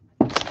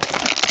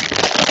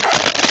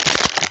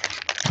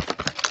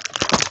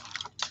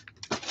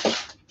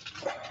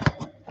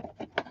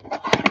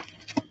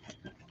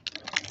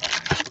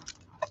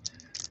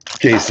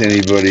 In case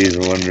anybody is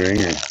wondering,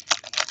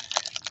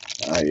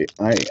 I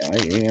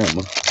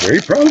am very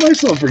proud of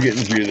myself for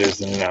getting through this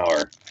in an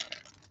hour.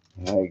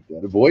 I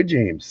got a boy,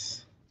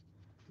 James.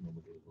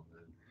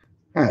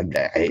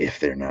 If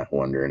they're not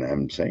wondering,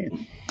 I'm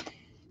saying.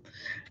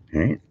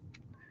 All right.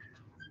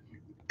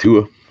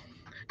 Tua.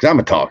 Because I'm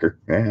a talker.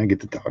 I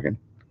get to talking.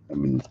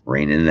 I've been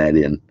reining that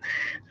in.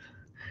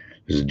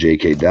 There's a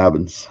J.K.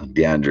 Dobbins,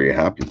 DeAndre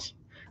Hopkins.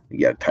 You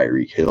got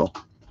Tyreek Hill.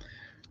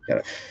 You got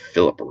a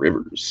Phillip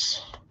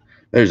Rivers.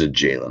 There's a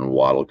Jalen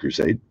Waddle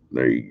Crusade.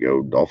 There you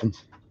go,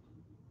 Dolphins.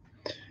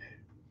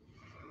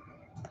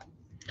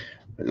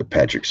 There's a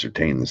Patrick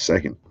Surtain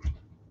II.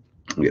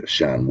 We got a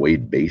Sean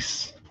Wade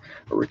base,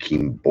 a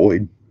Raheem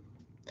Boyd,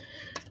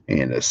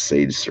 and a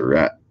Sage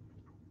Surratt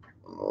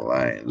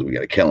Lions. We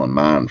got a Kellen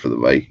Mond for the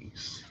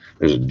Vikings.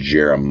 There's a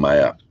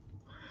Jeremiah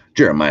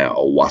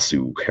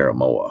Owasu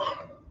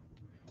Karamoa.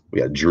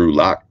 We got Drew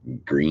Lock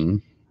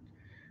green.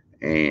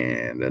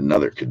 And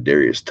another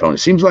Kadarius Toney.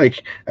 Seems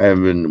like I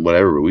have been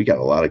whatever, but we got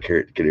a lot of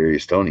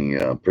Kadarius Toney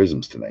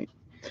prisms tonight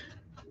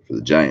for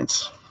the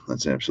Giants.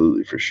 That's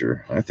absolutely for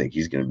sure. I think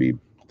he's going to be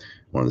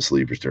one of the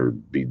sleepers to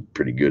be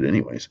pretty good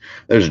anyways.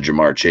 There's a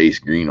Jamar Chase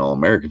green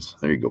All-Americans.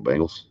 There you go,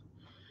 Bengals.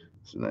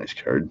 It's a nice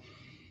card.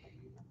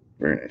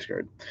 Very nice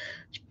card.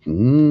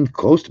 It's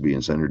close to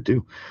being centered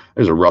too.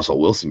 There's a Russell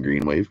Wilson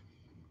green wave.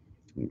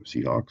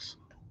 Seahawks.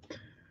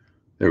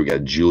 There we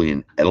got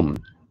Julian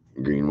Edelman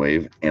green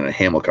wave, and a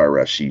Hamilcar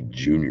Rashid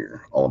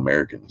Jr.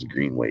 All-Americans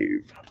green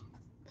wave.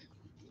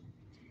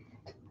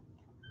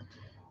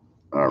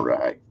 All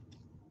right.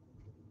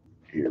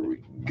 Here we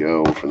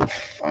go for the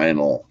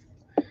final,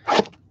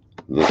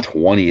 the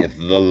 20th,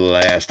 the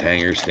last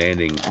hanger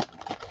standing.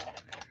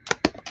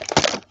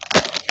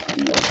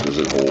 What does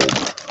it hold?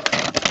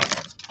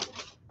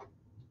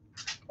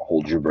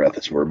 Hold your breath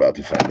as we're about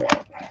to find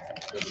out.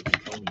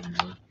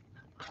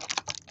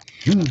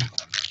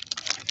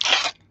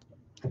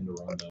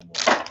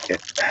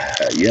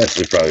 Yes,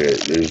 there's probably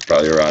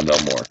a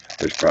Rondell Moore.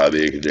 There's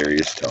probably a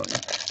Kadarius Toney.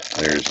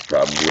 There's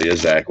probably a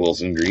Zach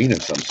Wilson green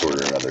of some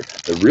sort or another.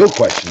 The real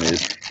question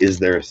is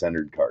there a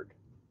centered card?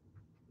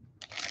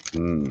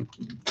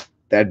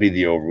 That'd be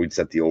the over. We'd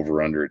set the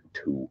over under at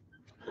 2.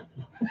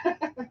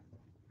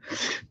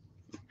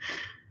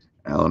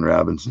 Allen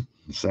Robinson,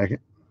 second.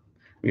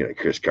 We got a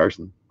Chris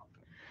Carson.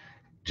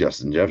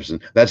 Justin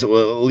Jefferson. That's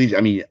well, at least. I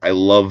mean, I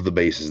love the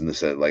bases in the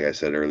set, like I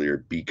said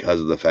earlier,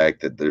 because of the fact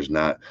that there's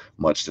not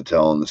much to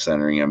tell in the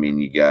centering. I mean,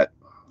 you got,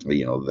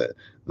 the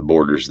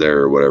borders there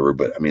or whatever,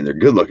 but I mean, they're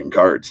good looking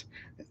cards,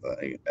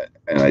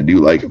 and I do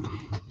like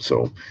them.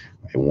 So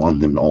I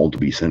want them all to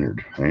be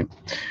centered, right?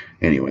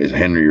 Anyways,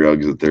 Henry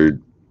Ruggs III,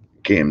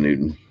 Cam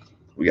Newton.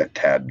 We got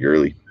Todd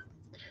Gurley,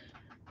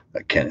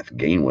 Kenneth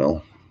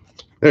Gainwell.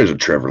 There's a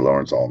Trevor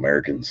Lawrence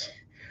All-Americans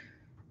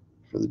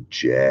for the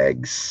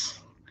Jags.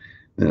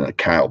 Then a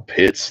Kyle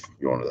Pitts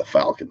going to the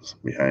Falcons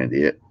behind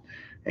it.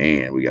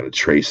 And we got a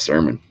Trey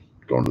Sermon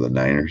going to the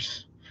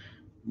Niners.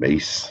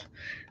 base,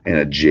 and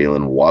a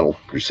Jalen Waddle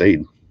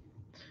Crusade.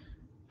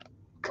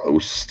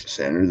 Close to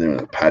center. Then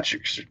with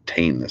Patrick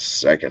Surtain, the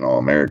second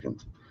All-American.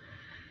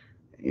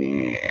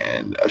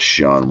 And a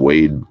Sean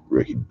Wade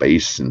rookie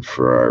base. And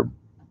for our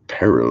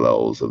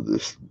parallels of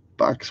this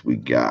box, we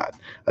got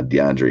a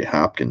DeAndre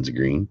Hopkins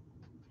green.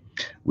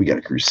 We got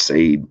a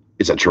Crusade.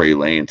 It's a Trey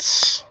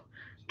Lance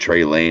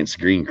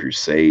green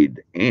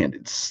Crusade, and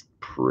it's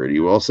pretty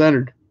well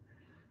centered.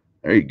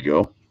 There you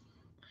go.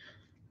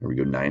 There we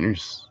go,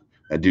 Niners.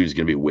 That dude's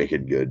gonna be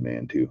wicked good,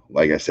 man. Too.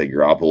 Like I said,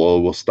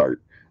 Garoppolo will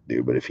start,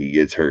 dude. But if he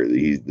gets hurt,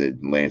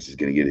 Lance is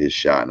gonna get his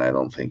shot, and I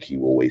don't think he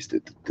will waste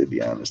it. To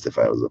be honest, if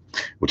I was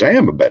which I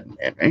am a betting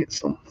man, right?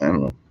 So I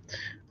don't know.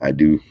 I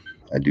do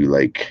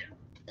like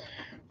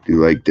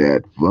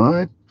that,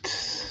 but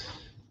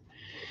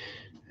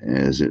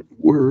as it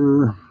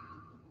were,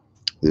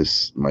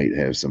 this might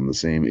have some of the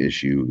same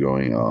issue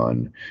going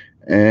on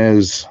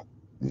as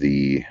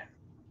the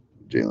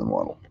Jalen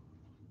Waddle.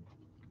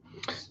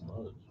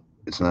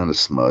 It's not a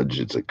smudge,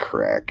 it's a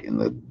crack in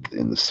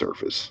the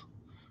surface,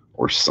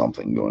 or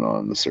something going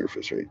on in the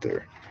surface right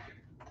there.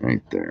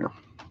 Right there.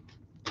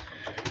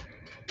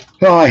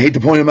 Oh, I hate to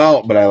point him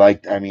out, but I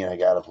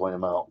gotta point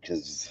him out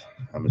because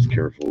I'm as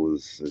careful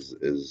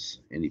as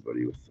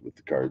anybody with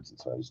the cards, and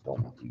so I just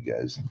don't want you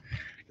guys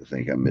to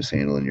think I'm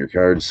mishandling your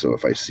cards. So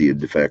if I see a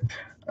defect,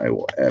 I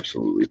will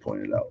absolutely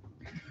point it out.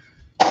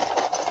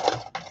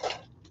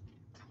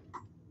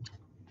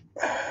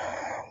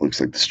 Looks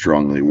like the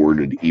strongly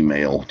worded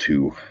email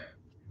to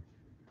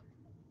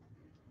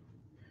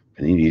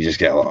Panini just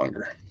got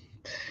longer.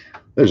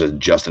 There's a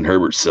Justin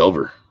Herbert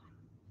silver.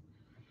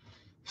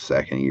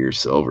 Second year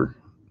silver.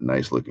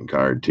 Nice looking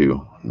card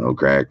too. No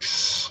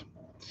cracks.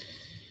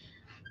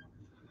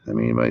 I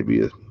mean, it might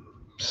be a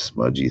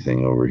smudgy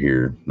thing over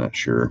here. Not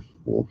sure.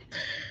 Well,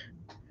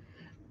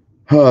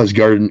 it's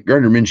Gardner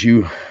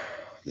Minshew,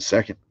 the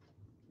second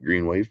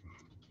green wave.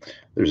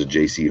 There's a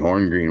J.C.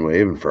 Horn green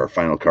wave, and for our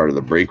final card of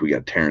the break, we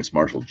got Terrence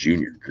Marshall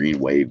Jr. green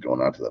wave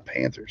going out to the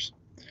Panthers.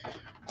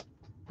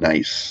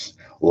 Nice,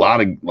 a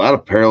lot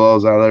of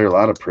parallels out of there, a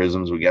lot of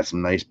prisms. We got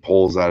some nice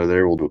pulls out of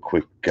there. We'll do a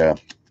quick recap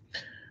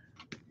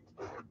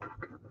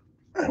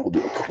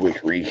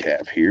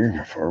here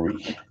before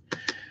we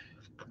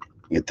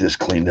get this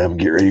cleaned up and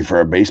get ready for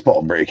our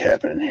baseball break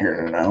happening here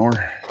in an hour.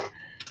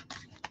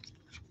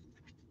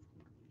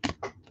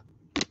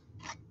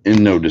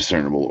 In no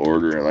discernible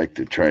order. I like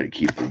to try to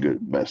keep the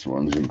best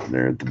ones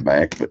there at the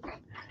back, but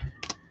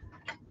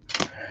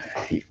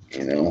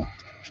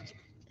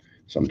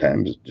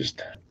sometimes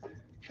just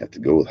have to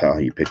go with how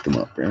you pick them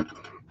up, right?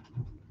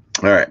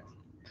 All right.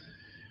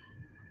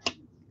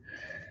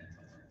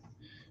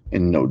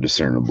 In no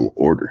discernible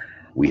order,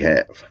 we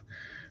have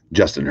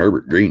Justin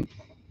Herbert green.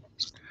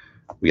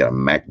 We got a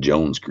Mac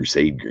Jones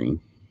Crusade green.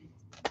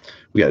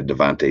 We got a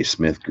Devontae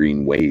Smith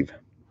green wave.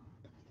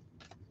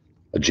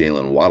 A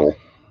Jalen Waddle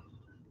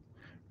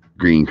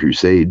green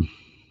Crusade.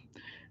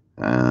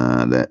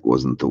 That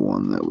wasn't the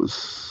one that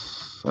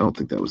was. I don't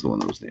think that was the one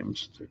that was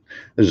damaged.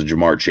 There's a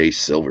Jamar Chase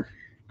silver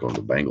going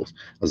to the Bengals.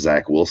 A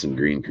Zach Wilson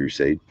green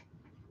Crusade.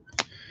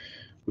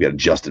 We got a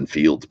Justin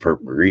Fields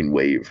purple green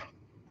wave.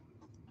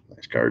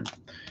 Nice card.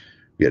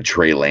 We got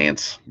Trey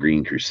Lance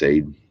green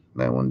Crusade.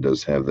 That one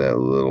does have that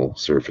little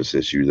surface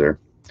issue there.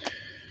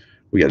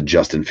 We got a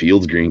Justin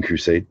Fields green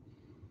Crusade.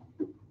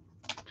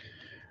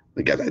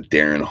 We got that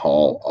Darren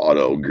Hall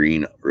auto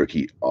green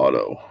rookie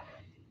auto.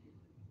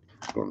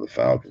 Going to the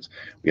Falcons.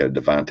 We got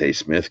a Devontae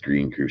Smith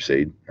green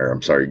Crusade,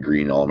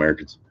 green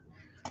All-Americans.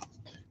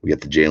 We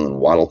got the Jalen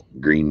Waddle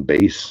green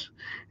base,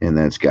 and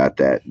that's got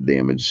that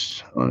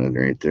damage on it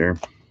right there.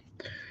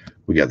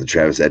 We got the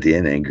Travis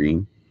Etienne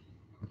green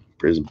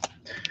prism.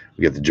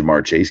 We got the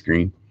Jamar Chase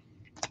green,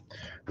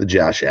 the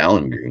Josh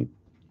Allen green.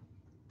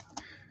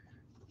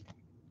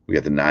 We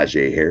got the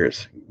Najee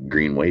Harris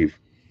green wave,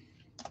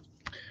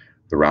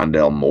 the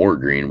Rondell Moore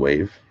green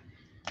wave,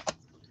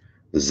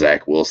 the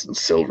Zach Wilson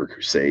Silver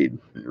Crusade.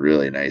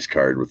 Really nice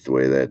card with the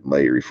way that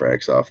light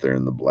refracts off there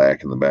in the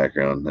black in the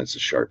background. That's a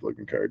sharp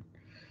looking card.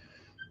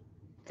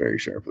 Very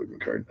sharp looking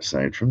card.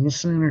 Aside from the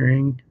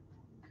centering,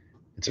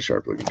 it's a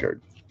sharp looking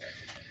card.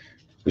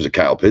 There's a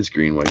Kyle Pitts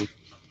green wave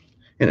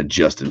and a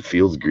Justin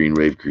Fields green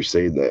wave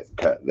Crusade.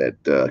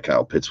 That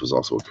Kyle Pitts was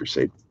also a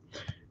Crusade.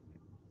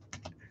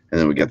 And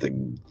then we got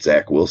the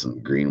Zach Wilson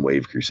green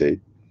wave Crusade.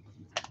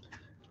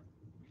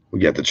 We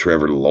got the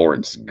Trevor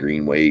Lawrence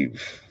green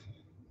wave.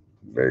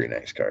 Very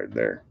nice card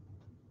there.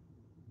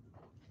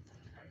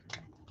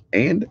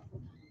 And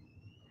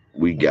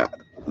we got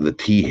the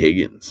T.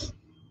 Higgins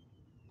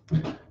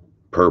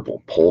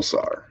purple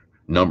Pulsar,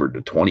 numbered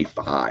to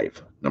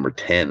 25, number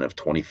 10 of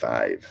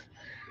 25,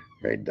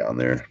 right down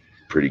there.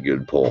 Pretty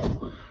good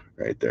pull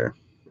right there.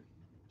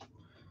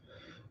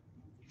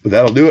 But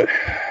that'll do it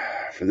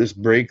for this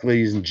break,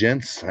 ladies and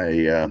gents.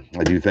 I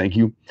do thank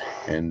you,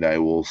 and I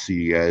will see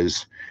you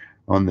guys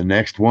on the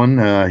next one.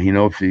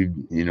 If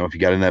you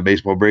got in that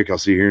baseball break, I'll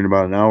see you here in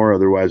about an hour.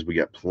 Otherwise, we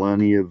got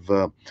plenty of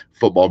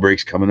football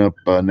breaks coming up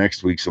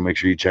next week, so make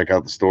sure you check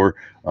out the store.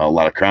 A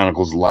lot of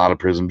Chronicles, a lot of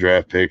Prism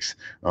draft picks.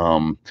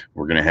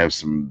 We're gonna have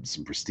some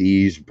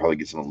prestige, probably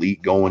get some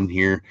elite going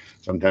here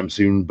sometime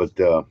soon. But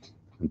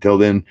until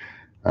then,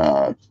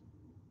 uh,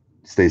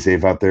 stay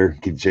safe out there,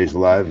 keep the chase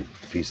alive.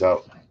 Peace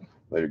out.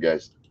 Later,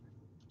 guys.